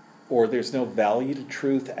 or there's no value to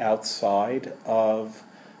truth outside of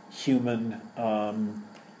human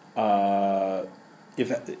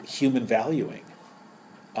human valuing.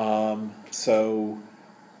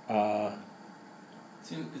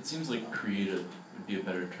 It seems like creative would be a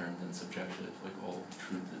better term than subjective. Like all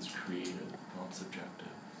truth is creative, not subjective.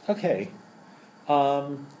 Okay.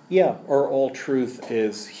 Yeah, or all truth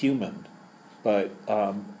is human, but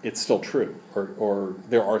it's still true. Or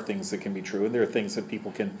there are things that can be true, and there are things that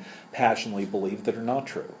people can passionately believe that are not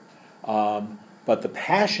true. But the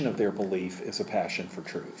passion of their belief is a passion for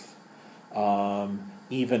truth,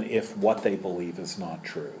 even if what they believe is not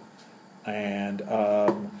true. And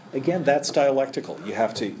again, that's dialectical. You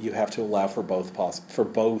have to allow for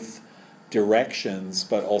both directions,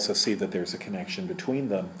 but also see that there's a connection between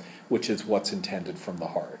them, which is what's intended from the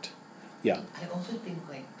heart. Yeah. I also think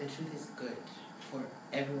like the truth is good for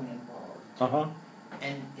everyone involved.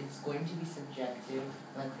 And it's going to be subjective.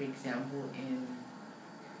 Like for example, in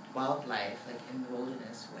wildlife, like in the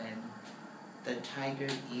wilderness, when the tiger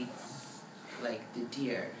eats like the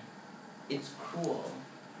deer, it's cruel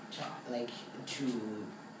to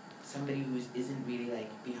somebody who isn't really like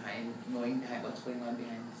knowing behind what's going on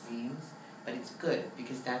behind the scenes, but it's good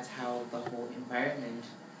because that's how the whole environment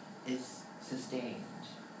is sustained,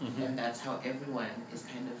 Mm-hmm. and that's how everyone is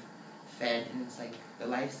kind of fed, and it's like the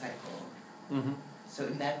life cycle. Mm-hmm. So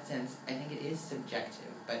in that sense, I think it is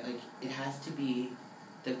subjective, but like it has to be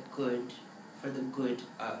the good for the good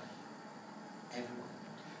of everyone.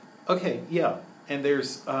 Okay, yeah, and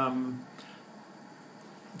there's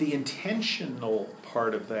the intentional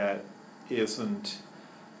part of that isn't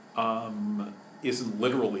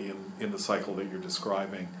literally in the cycle that you're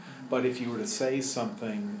describing, but if you were to say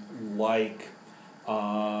something like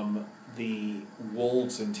the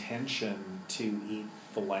wolf's intention to eat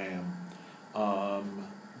the lamb,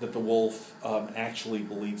 that the wolf actually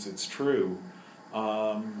believes it's true,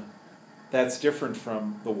 that's different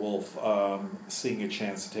from the wolf seeing a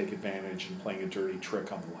chance to take advantage and playing a dirty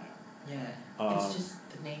trick on the lamb. Yeah, it's just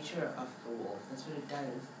the nature of the wolf. That's what it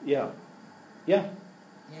does. Yeah. Yeah.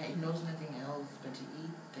 Yeah, it knows nothing else but to eat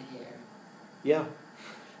the hare. Yeah.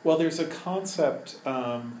 Well, there's a concept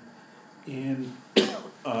in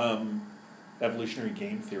evolutionary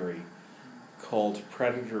game theory called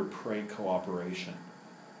predator-prey cooperation.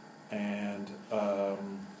 And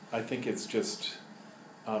I think it's just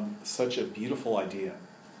such a beautiful idea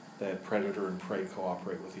that predator and prey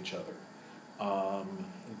cooperate with each other.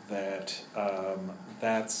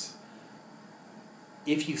 That's,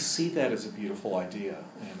 if you see that as a beautiful idea,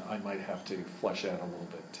 and I might have to flesh out a little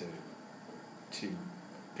bit to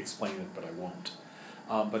explain it, but I won't.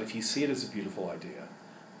 But if you see it as a beautiful idea,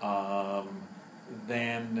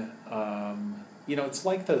 then it's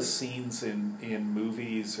like those scenes in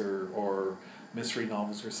movies or mystery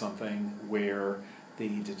novels or something where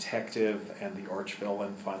the detective and the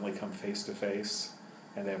archvillain finally come face to face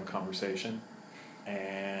and they have a conversation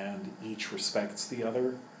and each respects the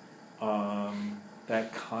other.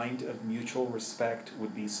 That kind of mutual respect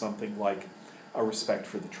would be something like a respect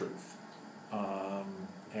for the truth.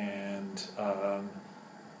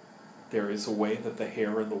 There is a way that the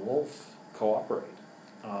hare and the wolf cooperate.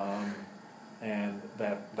 And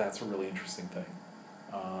that's a really interesting thing.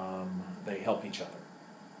 They help each other,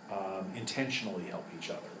 intentionally help each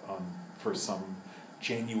other, for some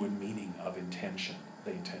genuine meaning of intention.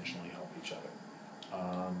 They intentionally help each other.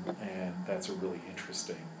 And that's a really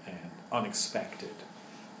interesting and unexpected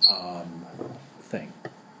thing.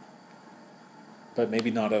 But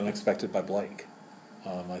maybe not unexpected by Blake.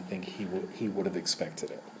 I think he would have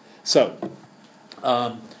expected it. So,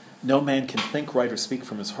 no man can think, write, or speak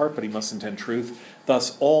from his heart, but he must intend truth.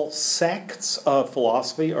 Thus, all sects of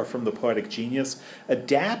philosophy are from the poetic genius,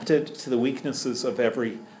 adapted to the weaknesses of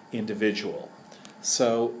every individual.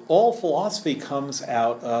 So, all philosophy comes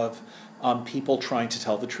out of people trying to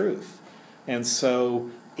tell the truth. And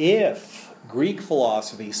so, if Greek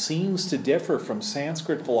philosophy seems to differ from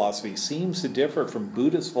Sanskrit philosophy, seems to differ from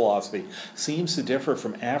Buddhist philosophy, seems to differ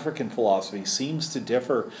from African philosophy, seems to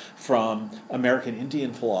differ from American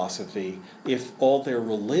Indian philosophy, if all their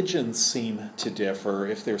religions seem to differ,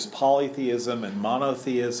 if there's polytheism and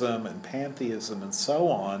monotheism and pantheism and so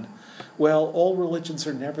on, well, all religions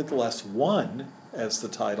are nevertheless one, as the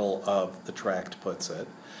title of the tract puts it,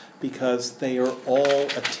 because they are all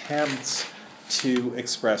attempts to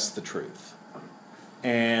express the truth.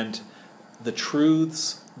 And the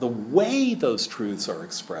truths, the way those truths are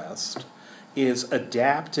expressed, is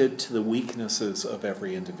adapted to the weaknesses of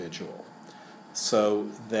every individual. So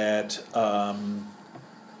that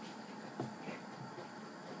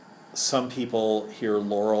some people hear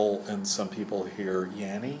Laurel and some people hear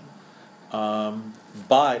Yanni,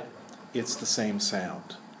 but it's the same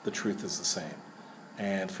sound. The truth is the same.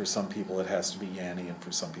 And for some people it has to be Yanni, and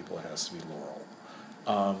for some people it has to be Laurel.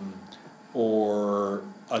 Or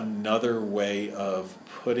another way of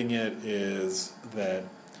putting it is that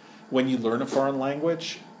when you learn a foreign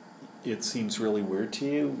language, it seems really weird to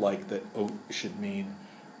you, like that hôte should mean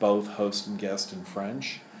both host and guest in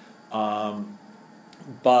French.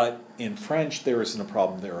 But in French, there isn't a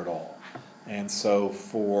problem there at all. And so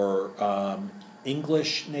for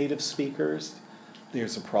English native speakers,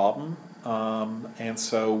 there's a problem. And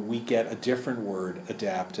so we get a different word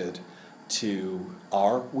adapted to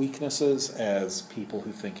our weaknesses as people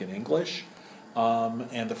who think in English,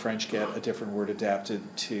 and the French get a different word adapted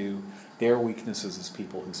to their weaknesses as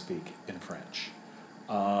people who speak in French.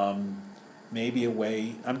 Maybe a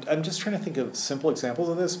way, I'm just trying to think of simple examples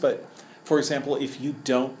of this, but for example, if you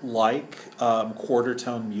don't like quarter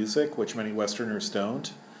tone music, which many Westerners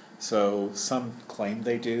don't, so some claim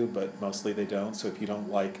they do, but mostly they don't, so if you don't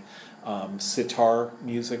like sitar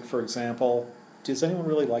music, for example, does anyone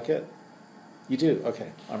really like it? You do?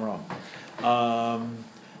 Okay, I'm wrong.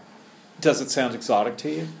 Does it sound exotic to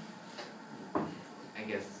you? I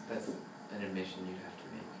guess that's an admission you'd have to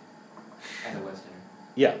make as a Westerner.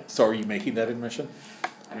 Yeah. So are you making that admission?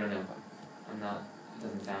 I don't know. I'm not. It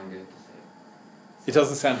doesn't sound good to say. It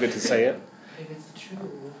doesn't sound good to say it. If it's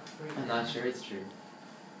true, I'm not sure it's true.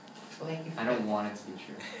 like if I don't want it to be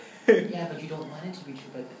true. Yeah, but you don't want it to be true,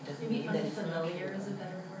 but it doesn't Maybe mean that it's not unfamiliar true. is a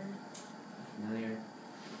better word. Familiar.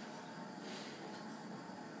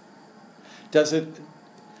 Does it?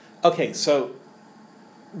 Okay, so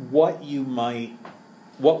what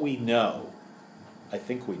we know, I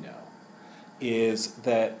think we know, is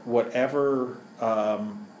that whatever,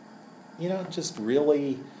 just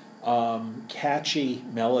really catchy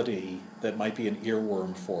melody that might be an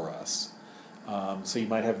earworm for us. So you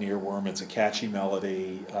might have an earworm, it's a catchy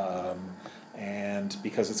melody, and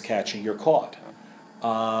because it's catchy, you're caught.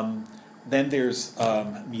 Then there's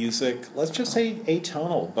music, let's just say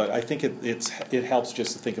atonal, but I think it helps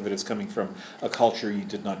just to think of it as coming from a culture you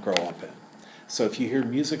did not grow up in. So if you hear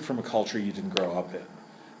music from a culture you didn't grow up in,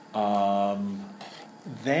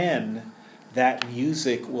 then that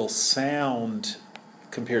music will sound,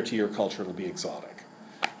 compared to your culture, it'll be exotic.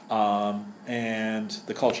 And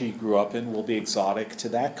the culture you grew up in will be exotic to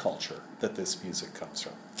that culture that this music comes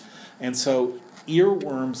from. And so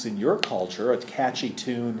earworms in your culture, a catchy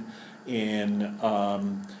tune in,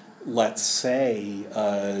 let's say,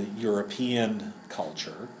 European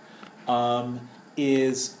culture,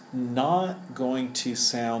 is not going to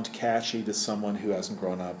sound catchy to someone who hasn't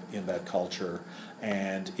grown up in that culture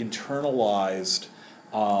and internalized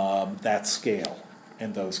that scale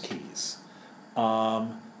and those keys.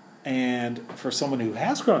 And for someone who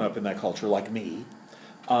has grown up in that culture, like me,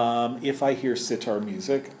 if I hear sitar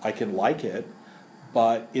music, I can like it,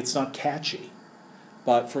 but it's not catchy.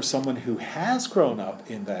 But for someone who has grown up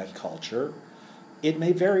in that culture, it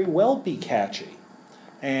may very well be catchy.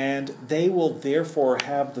 And they will therefore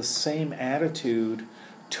have the same attitude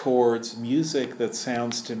towards music that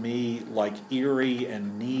sounds to me like eerie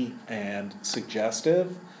and neat and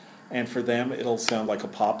suggestive. And for them, it'll sound like a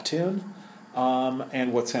pop tune.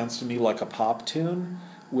 And what sounds to me like a pop tune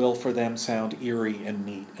will for them sound eerie and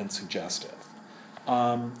neat and suggestive.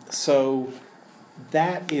 So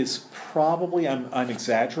that is probably, I'm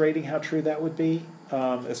exaggerating how true that would be,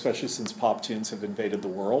 especially since pop tunes have invaded the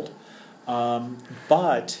world.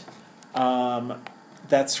 But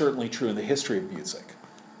that's certainly true in the history of music,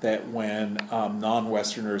 that when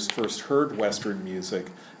non-Westerners first heard Western music,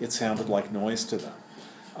 it sounded like noise to them.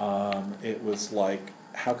 It was like,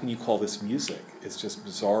 how can you call this music? It's just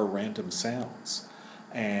bizarre random sounds.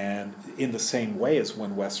 And in the same way as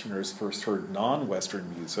when Westerners first heard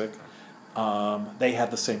non-Western music, they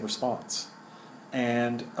had the same response.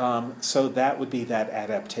 And so that would be that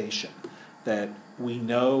adaptation, that we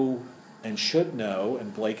know and should know,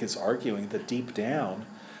 and Blake is arguing that deep down,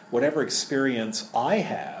 whatever experience I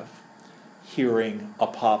have hearing a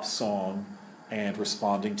pop song and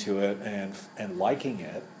responding to it and liking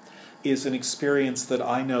it, is an experience that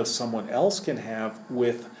I know someone else can have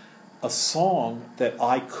with a song that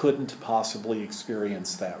I couldn't possibly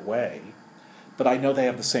experience that way, but I know they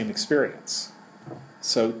have the same experience.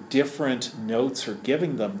 So different notes are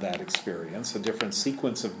giving them that experience, a different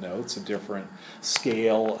sequence of notes, a different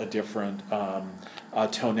scale, a different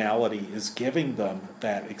tonality is giving them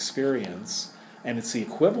that experience, and it's the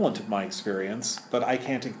equivalent of my experience, but I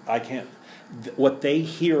can't, what they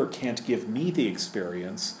hear can't give me the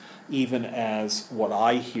experience, even as what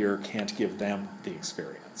I hear can't give them the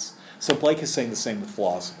experience. So Blake is saying the same with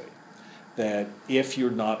philosophy, that if you're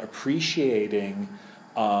not appreciating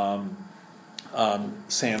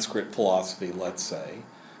Sanskrit philosophy, let's say,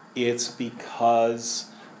 it's because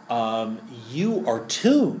you are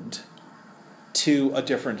tuned to a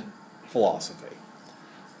different philosophy.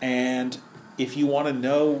 And if you want to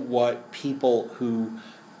know what people who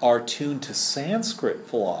are tuned to Sanskrit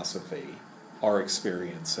philosophy are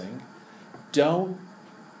experiencing, don't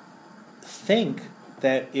think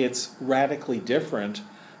that it's radically different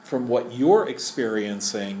from what you're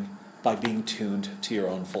experiencing by being tuned to your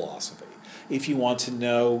own philosophy. If you want to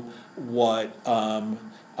know what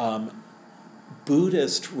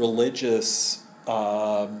Buddhist religious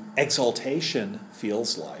exaltation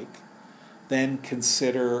feels like, then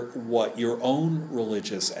consider what your own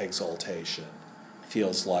religious exaltation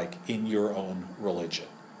feels like in your own religion,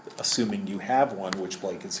 assuming you have one, which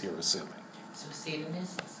Blake is here assuming. So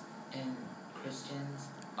Satanists and Christians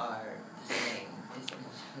are the same, isn't it?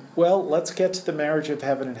 Well, let's get to the marriage of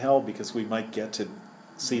heaven and hell, because we might get to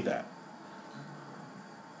see that.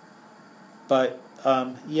 But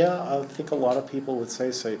yeah, I think a lot of people would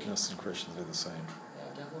say Satanists and Christians are the same.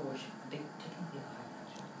 Yeah, devil worship, they technically are,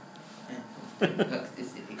 actually.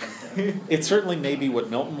 It certainly may be what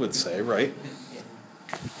Milton would say, right?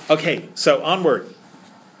 Okay, so onward.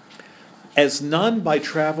 As none by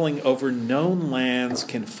traveling over known lands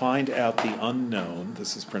can find out the unknown,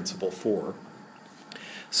 this is principle 4.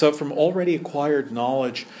 So from already acquired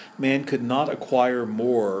knowledge, man could not acquire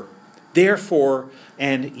more. Therefore,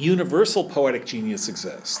 an universal poetic genius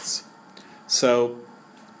exists. So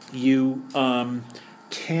you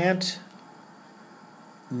can't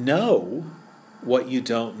know what you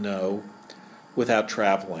don't know without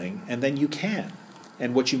traveling, and then you can.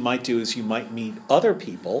 And what you might do is you might meet other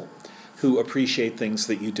people who appreciate things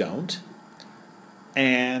that you don't,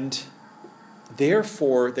 and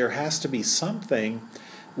therefore there has to be something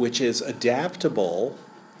which is adaptable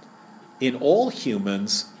in all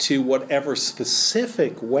humans to whatever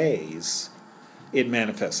specific ways it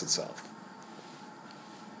manifests itself.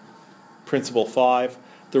 Principle 5,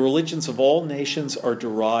 the religions of all nations are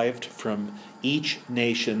derived from each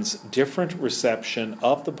nation's different reception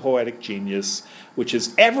of the poetic genius, which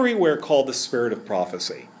is everywhere called the spirit of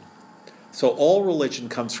prophecy. So all religion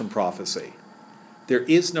comes from prophecy. There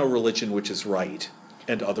is no religion which is right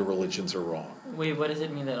and other religions are wrong. Wait, what does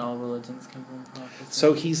it mean that all religions come from prophecy?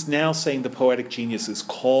 So he's now saying the poetic genius is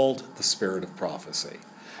called the spirit of prophecy.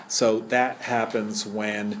 So that happens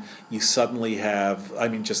when you suddenly have,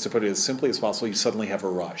 just to put it as simply as possible, you suddenly have a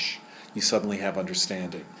rush. You suddenly have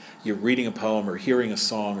understanding. You're reading a poem or hearing a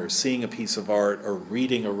song or seeing a piece of art or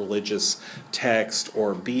reading a religious text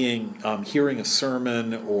or hearing a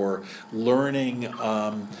sermon or learning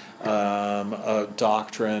a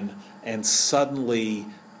doctrine, and suddenly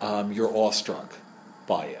you're awestruck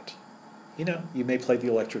by it. You may play the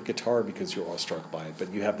electric guitar because you're awestruck by it,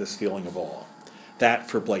 but you have this feeling of awe. That,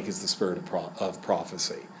 for Blake, is the spirit of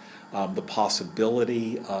prophecy. The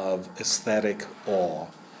possibility of aesthetic awe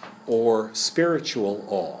or spiritual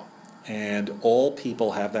awe. And all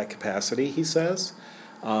people have that capacity, he says.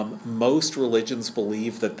 Most religions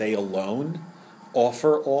believe that they alone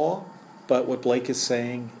offer awe, but what Blake is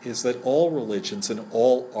saying is that all religions and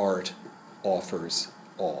all art offers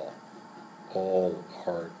awe. All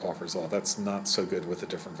art offers awe. That's not so good with the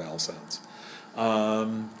different vowel sounds.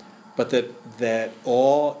 But that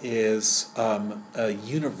awe is a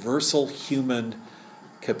universal human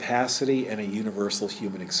capacity and a universal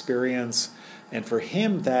human experience. And for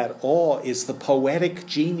him, that awe is the poetic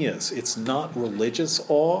genius. It's not religious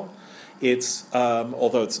awe. It's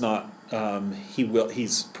although it's not,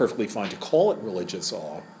 he's perfectly fine to call it religious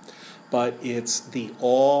awe, but it's the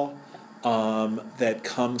awe that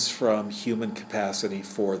comes from human capacity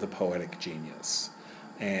for the poetic genius,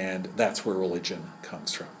 and that's where religion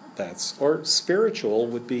comes from. Or spiritual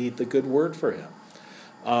would be the good word for him.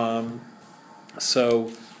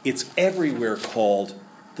 So it's everywhere called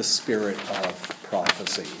the spirit of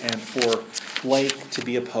prophecy. And for Blake, to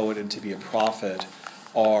be a poet and to be a prophet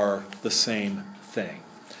are the same thing.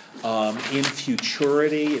 In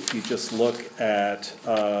futurity, if you just look at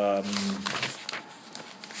let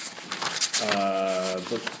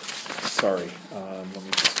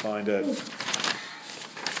me just find it.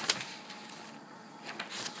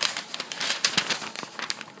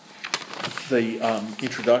 The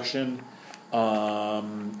introduction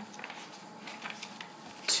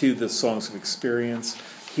to the Songs of Experience.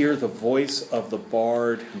 Hear the voice of the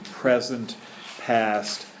bard who present,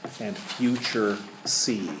 past, and future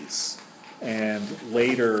sees. And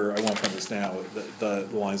later, I won't find this now, the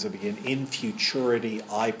lines that begin, in futurity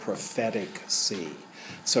I prophetic see.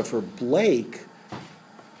 So for Blake,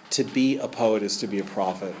 to be a poet is to be a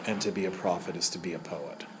prophet, and to be a prophet is to be a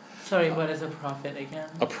poet. Sorry, what is a prophet again?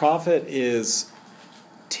 A prophet is,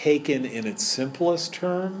 taken in its simplest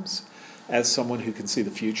terms, as someone who can see the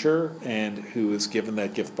future and who is given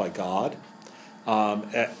that gift by God.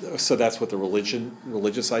 So that's what the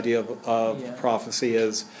religious idea of prophecy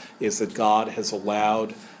is that God has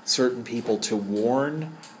allowed certain people to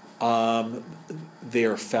warn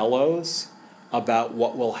their fellows about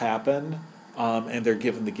what will happen, and they're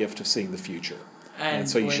given the gift of seeing the future. And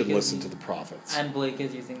so you should listen to the prophets. And Blake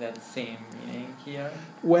is using that same meaning here?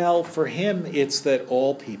 Well, for him, it's that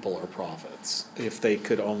all people are prophets, if they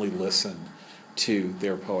could only listen to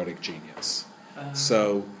their poetic genius.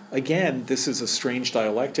 So, again, this is a strange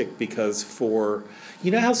dialectic because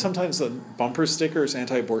you know how sometimes the bumper stickers,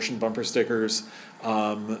 anti-abortion bumper stickers,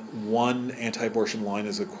 one anti-abortion line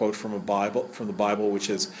is a quote from the Bible,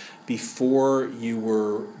 which is, "Before you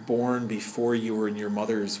were born, before you were in your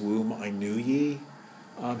mother's womb, I knew ye."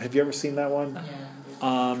 Have you ever seen that one?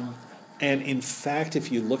 Yeah. And in fact,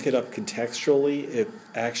 if you look it up contextually, it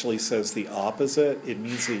actually says the opposite. It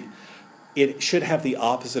means it should have the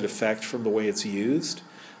opposite effect from the way it's used.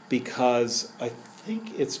 because I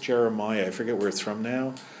think it's Jeremiah, I forget where it's from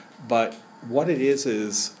now, but what it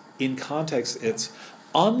is in context, it's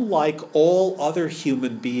unlike all other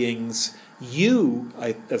human beings,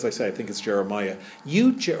 as I say, I think it's Jeremiah,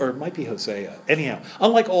 or it might be Hosea, anyhow,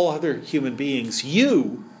 unlike all other human beings,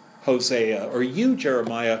 you, Hosea, or you,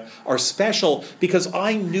 Jeremiah, are special because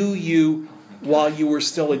I knew you while you were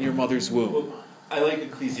still in your mother's womb. Well, I like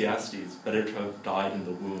Ecclesiastes, better to have died in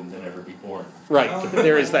the womb than ever be born. Right,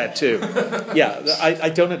 there is that too. Yeah, I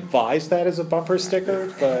don't advise that as a bumper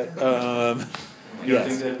sticker, but You don't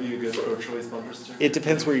yes. think that'd be a good pro-choice bumper sticker? It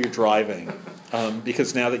depends where you're driving,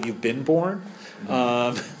 because now that you've been born,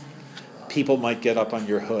 people might get up on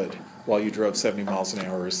your hood while you drove 70 miles an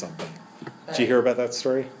hour or something. Did you hear about that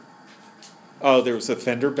story? Oh, there was a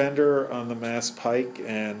fender bender on the Mass Pike,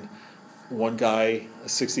 and one guy, a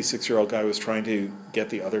 66-year-old guy, was trying to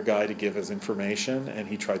get the other guy to give his information, and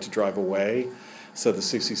he tried to drive away. So the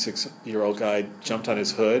 66-year-old guy jumped on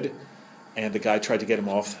his hood, and the guy tried to get him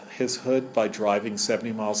off his hood by driving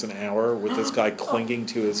 70 miles an hour with this guy clinging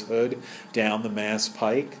to his hood down the Mass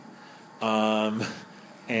Pike.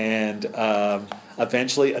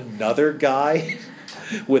 Eventually another guy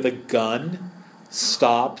with a gun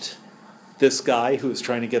stopped this guy who was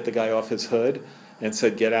trying to get the guy off his hood and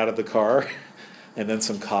said, "Get out of the car." And then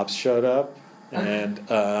some cops showed up. And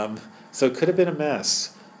so it could have been a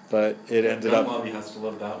mess. But it ended up... Lobby has to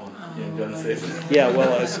love that one. Gun safety. Yeah,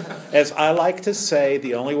 well, as I like to say,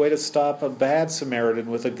 the only way to stop a bad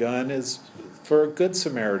Samaritan with a gun is for a good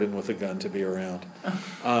Samaritan with a gun to be around.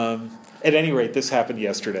 At any rate, this happened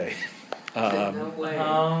yesterday. No way.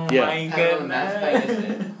 Oh Yeah. my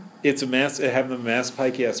goodness. It happened on the Mass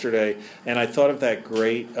Pike yesterday, and I thought of that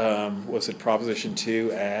great, was it Proposition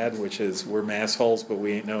 2 ad, which is, we're massholes, but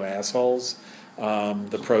we ain't no assholes,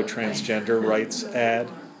 the pro-transgender rights ad.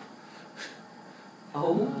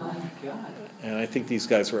 Oh my god. And I think these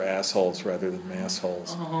guys were assholes rather than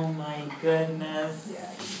massholes. Oh my goodness.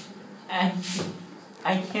 I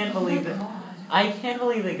can't believe that. I can't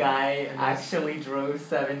believe the guy actually drove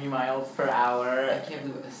 70 miles per hour. I can't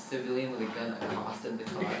believe a civilian with a gun accosted the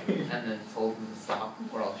car and then told him to stop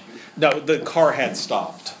or I'll shoot. No, the car had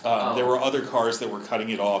stopped. There were other cars that were cutting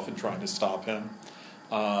it off and trying to stop him.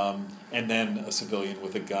 And then a civilian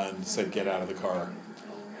with a gun said, "Get out of the car."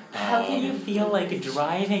 How can you feel like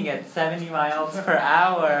driving at 70 miles per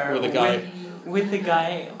hour With a guy... With the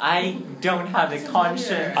guy? I don't have the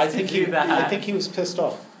conscience to do that. I think he was pissed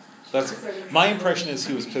off. That's my impression is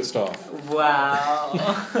he was pissed off. Wow.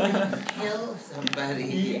 Kill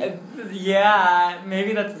somebody. Yeah,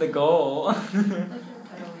 maybe that's the goal. Like there are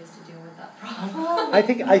better ways to deal with that problem.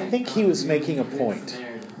 I think he was making a point.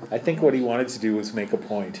 I think what he wanted to do was make a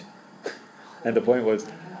point. And the point was,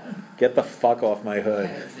 get the fuck off my hood.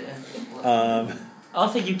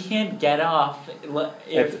 Also, you can't get off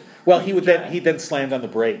if... Well, he then slammed on the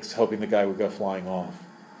brakes, hoping the guy would go flying off.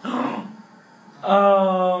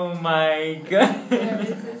 Oh my god. Yeah,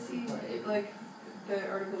 it says like, the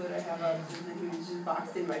article that I have up is that he was just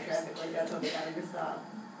boxed in by traffic, like that's how they got him to stop.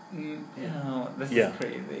 No, this Yeah. is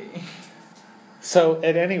crazy. So,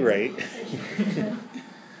 at any rate,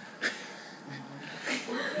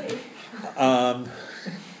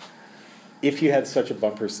 if you had such a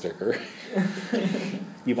bumper sticker,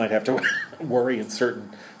 you might have to worry in certain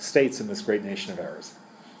states in this great nation of ours.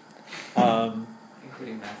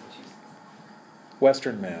 Including Massachusetts.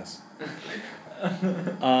 Western Mass.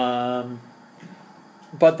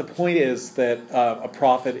 But the point is that a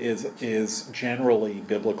prophet is generally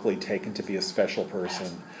biblically taken to be a special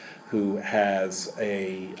person who has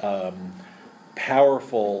a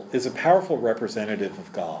powerful representative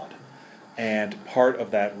of God, and part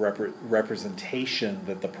of that representation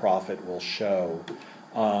that the prophet will show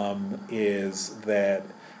is that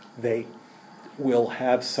they will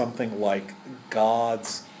have something like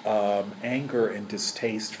God's anger and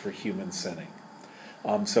distaste for human sinning.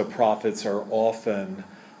 So prophets are often,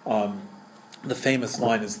 the famous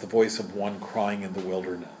line is the voice of one crying in the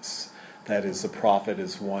wilderness. That is, the prophet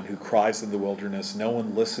is one who cries in the wilderness, no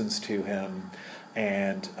one listens to him,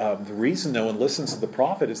 and the reason no one listens to the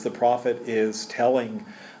prophet is telling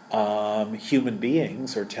human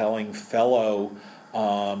beings or telling fellow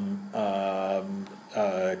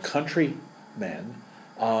countrymen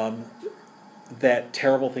that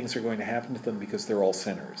terrible things are going to happen to them because they're all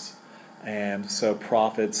sinners. And so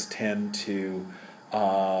prophets tend to be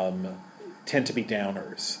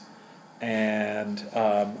downers, and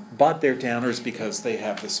but they're downers because they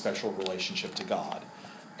have this special relationship to God.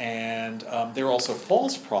 And there are also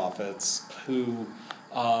false prophets who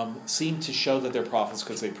seem to show that they're prophets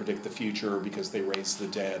because they predict the future, or because they raise the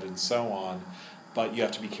dead, and so on. but you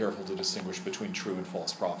have to be careful to distinguish between true and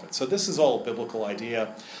false prophets. So this is all a biblical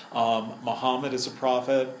idea. Muhammad is a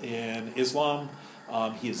prophet in Islam.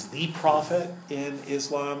 He is the prophet in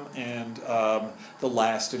Islam, and the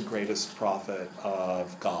last and greatest prophet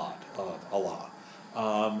of God, of Allah.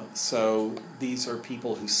 So these are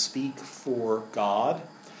people who speak for God,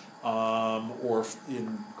 or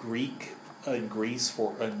in Greece,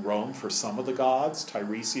 in Rome, for some of the gods.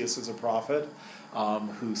 Tiresias is a prophet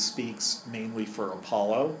who speaks mainly for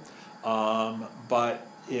Apollo. But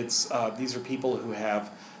these are people who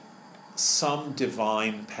have some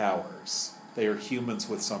divine powers. They are humans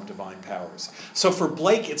with some divine powers. So for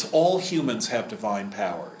Blake, it's all humans have divine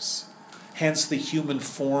powers. Hence the human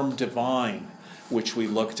form divine, which we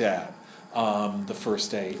looked at the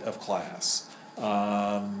first day of class,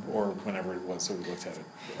 or whenever it was that we looked at it.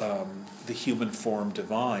 The human form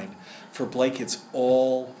divine. For Blake, it's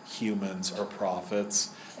all humans are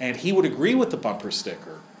prophets. And he would agree with the bumper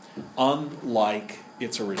sticker, unlike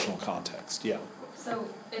its original context. Yeah. So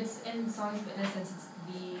it's in Songs of Innocence, it's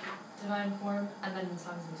the divine form, and then in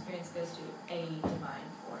Songs of Experience it goes to a divine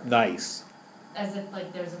form. Nice. As if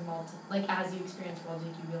like there's a as you experience world,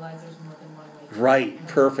 you realize there's more than one way. Right.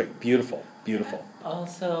 Perfect. Beautiful. Beautiful.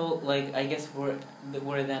 Also, like, I guess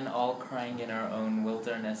we're then all crying in our own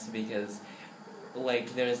wilderness because,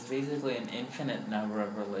 like, there's basically an infinite number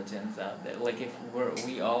of religions out there. Like, if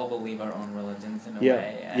we all believe our own religions in a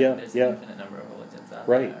way, and there's an infinite number of religions out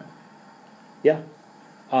there. Yeah.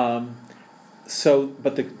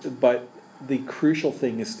 But the crucial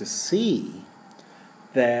thing is to see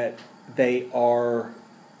that they are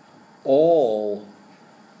all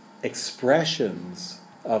expressions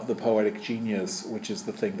of the poetic genius, which is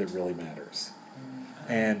the thing that really matters.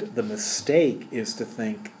 And the mistake is to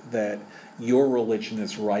think that your religion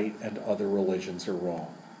is right and other religions are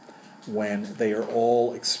wrong, when they are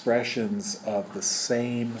all expressions of the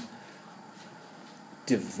same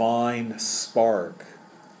divine spark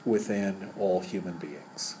within all human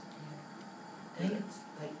beings. I think it's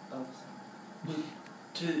like,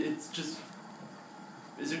 It's just,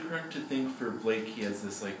 is it correct to think for Blake he has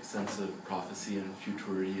this like sense of prophecy and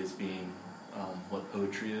futurity as being what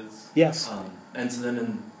poetry is? Yes. And so then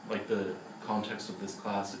in like the context of this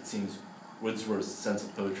class, it seems Wordsworth's sense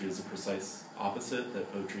of poetry is the precise opposite,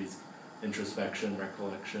 that poetry is introspection,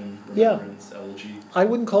 recollection, remembrance, elegy. I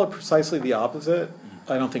wouldn't call it precisely the opposite.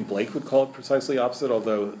 I don't think Blake would call it precisely opposite,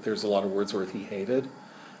 although there's a lot of Wordsworth he hated.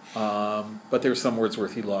 But there's some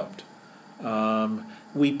Wordsworth he loved.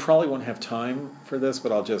 We probably won't have time for this,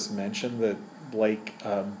 but I'll just mention that Blake,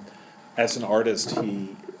 as an artist,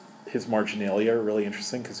 his marginalia are really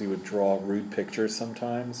interesting because he would draw rude pictures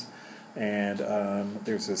sometimes. And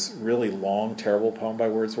there's this really long, terrible poem by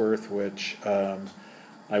Wordsworth, which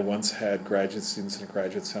I once had graduate students in a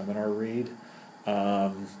graduate seminar read,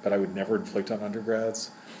 but I would never inflict on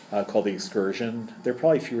undergrads, called The Excursion. There are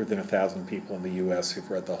probably fewer than 1,000 people in the U.S.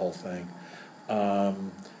 who've read the whole thing.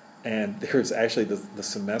 And there's actually the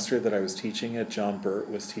semester that I was teaching it, John Burt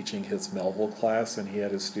was teaching his Melville class, and he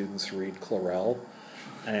had his students read Clarel,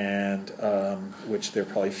 and which there are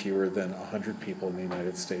probably fewer than 100 people in the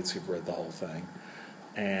United States who've read the whole thing.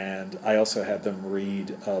 And I also had them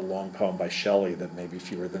read a long poem by Shelley that maybe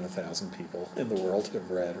fewer than 1,000 people in the world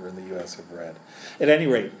have read, or in the U.S. have read. At any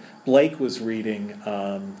rate, Blake was reading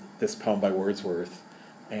this poem by Wordsworth,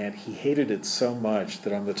 and he hated it so much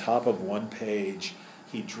that on the top of one page,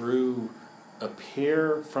 he drew a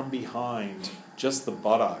pair from behind, just the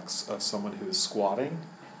buttocks of someone who is squatting,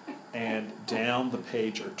 and down the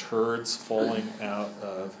page are turds falling out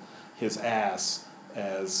of his ass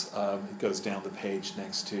as it goes down the page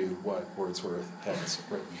next to what Wordsworth has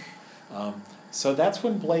written. So that's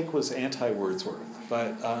when Blake was anti-Wordsworth.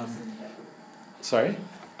 But, sorry?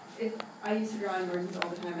 I used to draw in margins all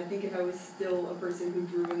the time. I think if I was still a person who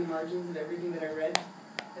drew in the margins of everything that I read,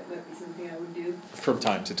 that might be something I would do. From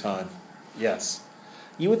time to time, yes.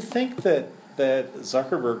 You would think that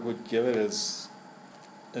Zuckerberg would give it as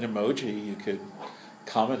an emoji. You could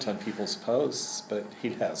comment on people's posts, but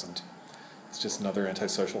he hasn't. It's just another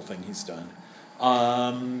antisocial thing he's done.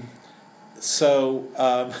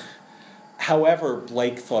 However,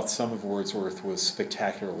 Blake thought some of Wordsworth was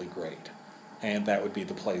spectacularly great, and that would be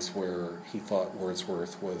the place where he thought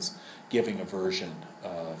Wordsworth was giving a version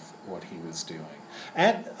of what he was doing.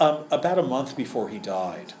 At about a month before he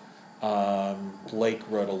died, Blake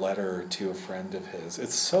wrote a letter to a friend of his.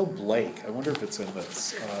 It's so Blake. I wonder if it's in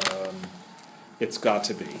this. It's got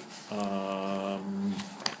to be.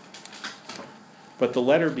 But the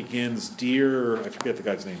letter begins, "Dear," I forget the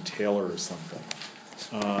guy's name, Taylor or something.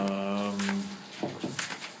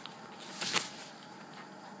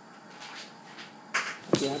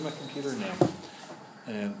 computer now.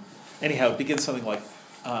 And anyhow, it begins something like,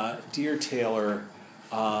 Dear Taylor,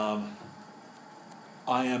 I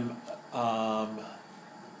am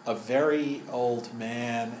a very old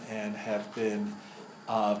man and have been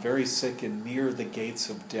very sick and near the gates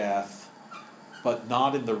of death, but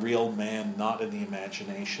not in the real man, not in the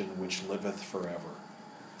imagination which liveth forever.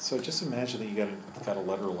 So just imagine that you got a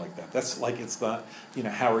letter like that. That's like, it's not,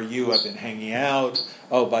 how are you? I've been hanging out.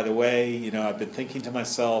 Oh, by the way, I've been thinking to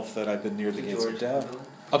myself that I've been near the gates of death.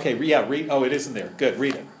 Okay, yeah, read. Oh, it isn't there. Good,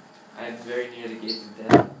 read it. I am very near the gates of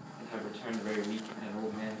death, and have returned very weak and an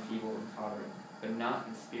old man, feeble and tottering, but not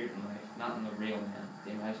in spirit and life, not in the real man,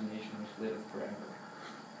 the imagination which liveth forever.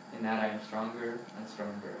 In that I am stronger and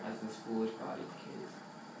stronger, as this foolish body decays.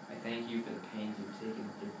 I thank you for the pains you've taken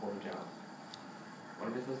with your poor job. What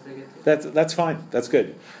am I supposed to get to? That's fine. That's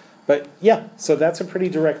good. But yeah, so that's a pretty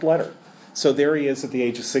direct letter. So there he is at the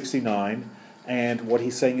age of 69, and what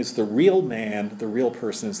he's saying is the real man, the real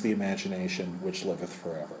person, is the imagination which liveth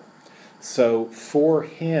forever. So for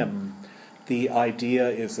him, the idea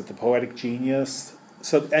is that the poetic genius.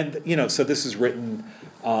 So this is written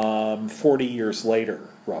 40 years later,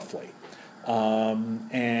 roughly.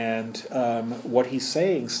 What he's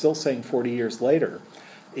saying, still saying 40 years later,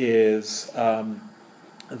 is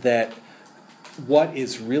that what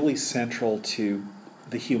is really central to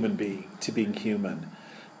the human being, to being human,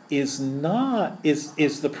 is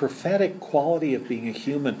the prophetic quality of being a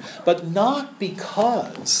human, but not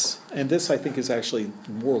because, and this I think is actually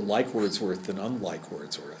more like Wordsworth than unlike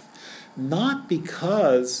Wordsworth, not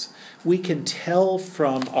because we can tell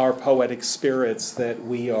from our poetic spirits that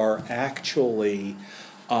we are actually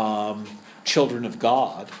children of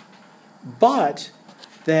God, but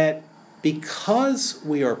that because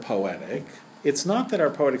we are poetic, it's not that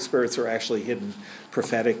our poetic spirits are actually hidden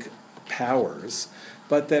prophetic powers,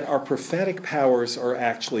 but that our prophetic powers are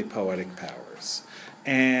actually poetic powers.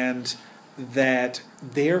 And that,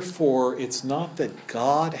 therefore, it's not that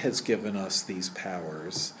God has given us these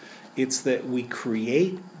powers, it's that we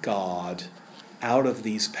create God out of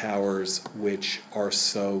these powers which are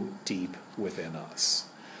so deep within us.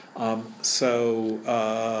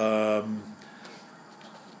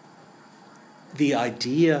 The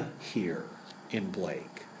idea here in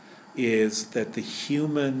Blake is that the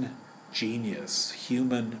human genius,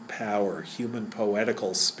 human power, human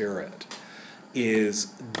poetical spirit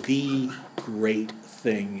is the great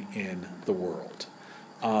thing in the world.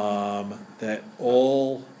 That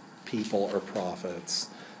all people are prophets,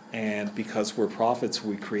 and because we're prophets,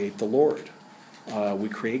 we create the Lord. We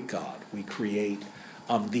create God. We create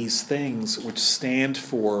these things which stand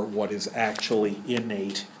for what is actually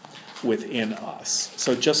innate within us.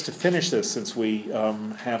 So just to finish this, since we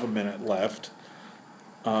have a minute left,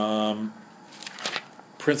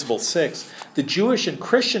 Principle 6, the Jewish and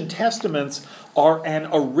Christian Testaments are an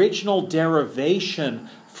original derivation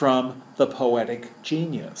from the poetic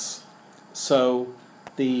genius. So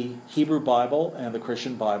the Hebrew Bible and the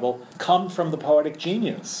Christian Bible come from the poetic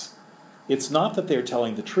genius. It's not that they're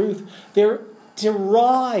telling the truth, they're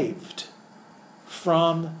derived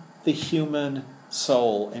from the human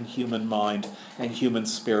soul and human mind and human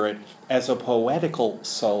spirit as a poetical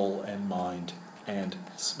soul and mind and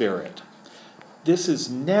spirit. This is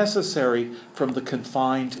necessary from the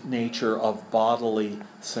confined nature of bodily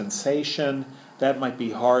sensation. That might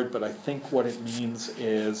be hard, but I think what it means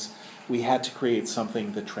is we had to create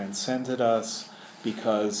something that transcended us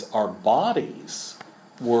because our bodies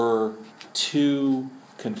were too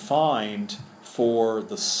confined for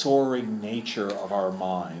the soaring nature of our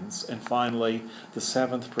minds. And finally, the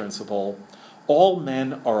seventh principle, all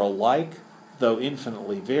men are alike, though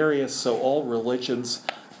infinitely various, so all religions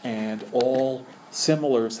and all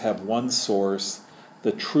similars have one source.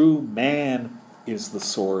 The true man is the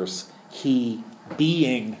source, he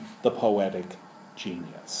being the poetic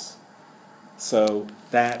genius. So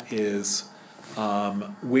that is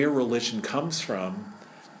where religion comes from,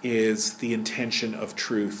 is the intention of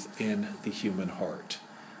truth in the human heart,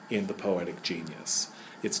 in the poetic genius.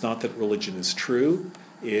 It's not that religion is true,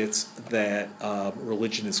 it's that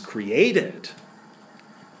religion is created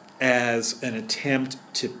as an attempt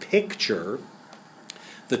to picture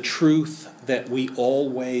the truth that we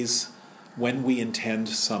always, when we intend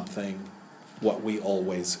something, what we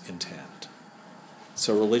always intend.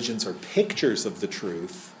 So religions are pictures of the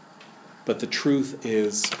truth, but the truth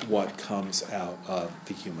is what comes out of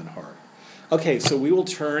the human heart. Okay, so we will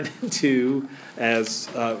turn to,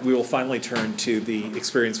 we will finally turn to the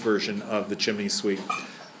experience version of the chimney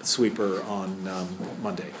sweeper on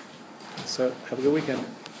Monday. So have a good weekend.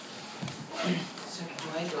 So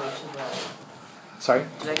can I go to the Sorry?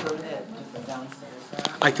 Did I go to the downstairs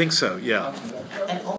now? I think so, yeah. Okay. And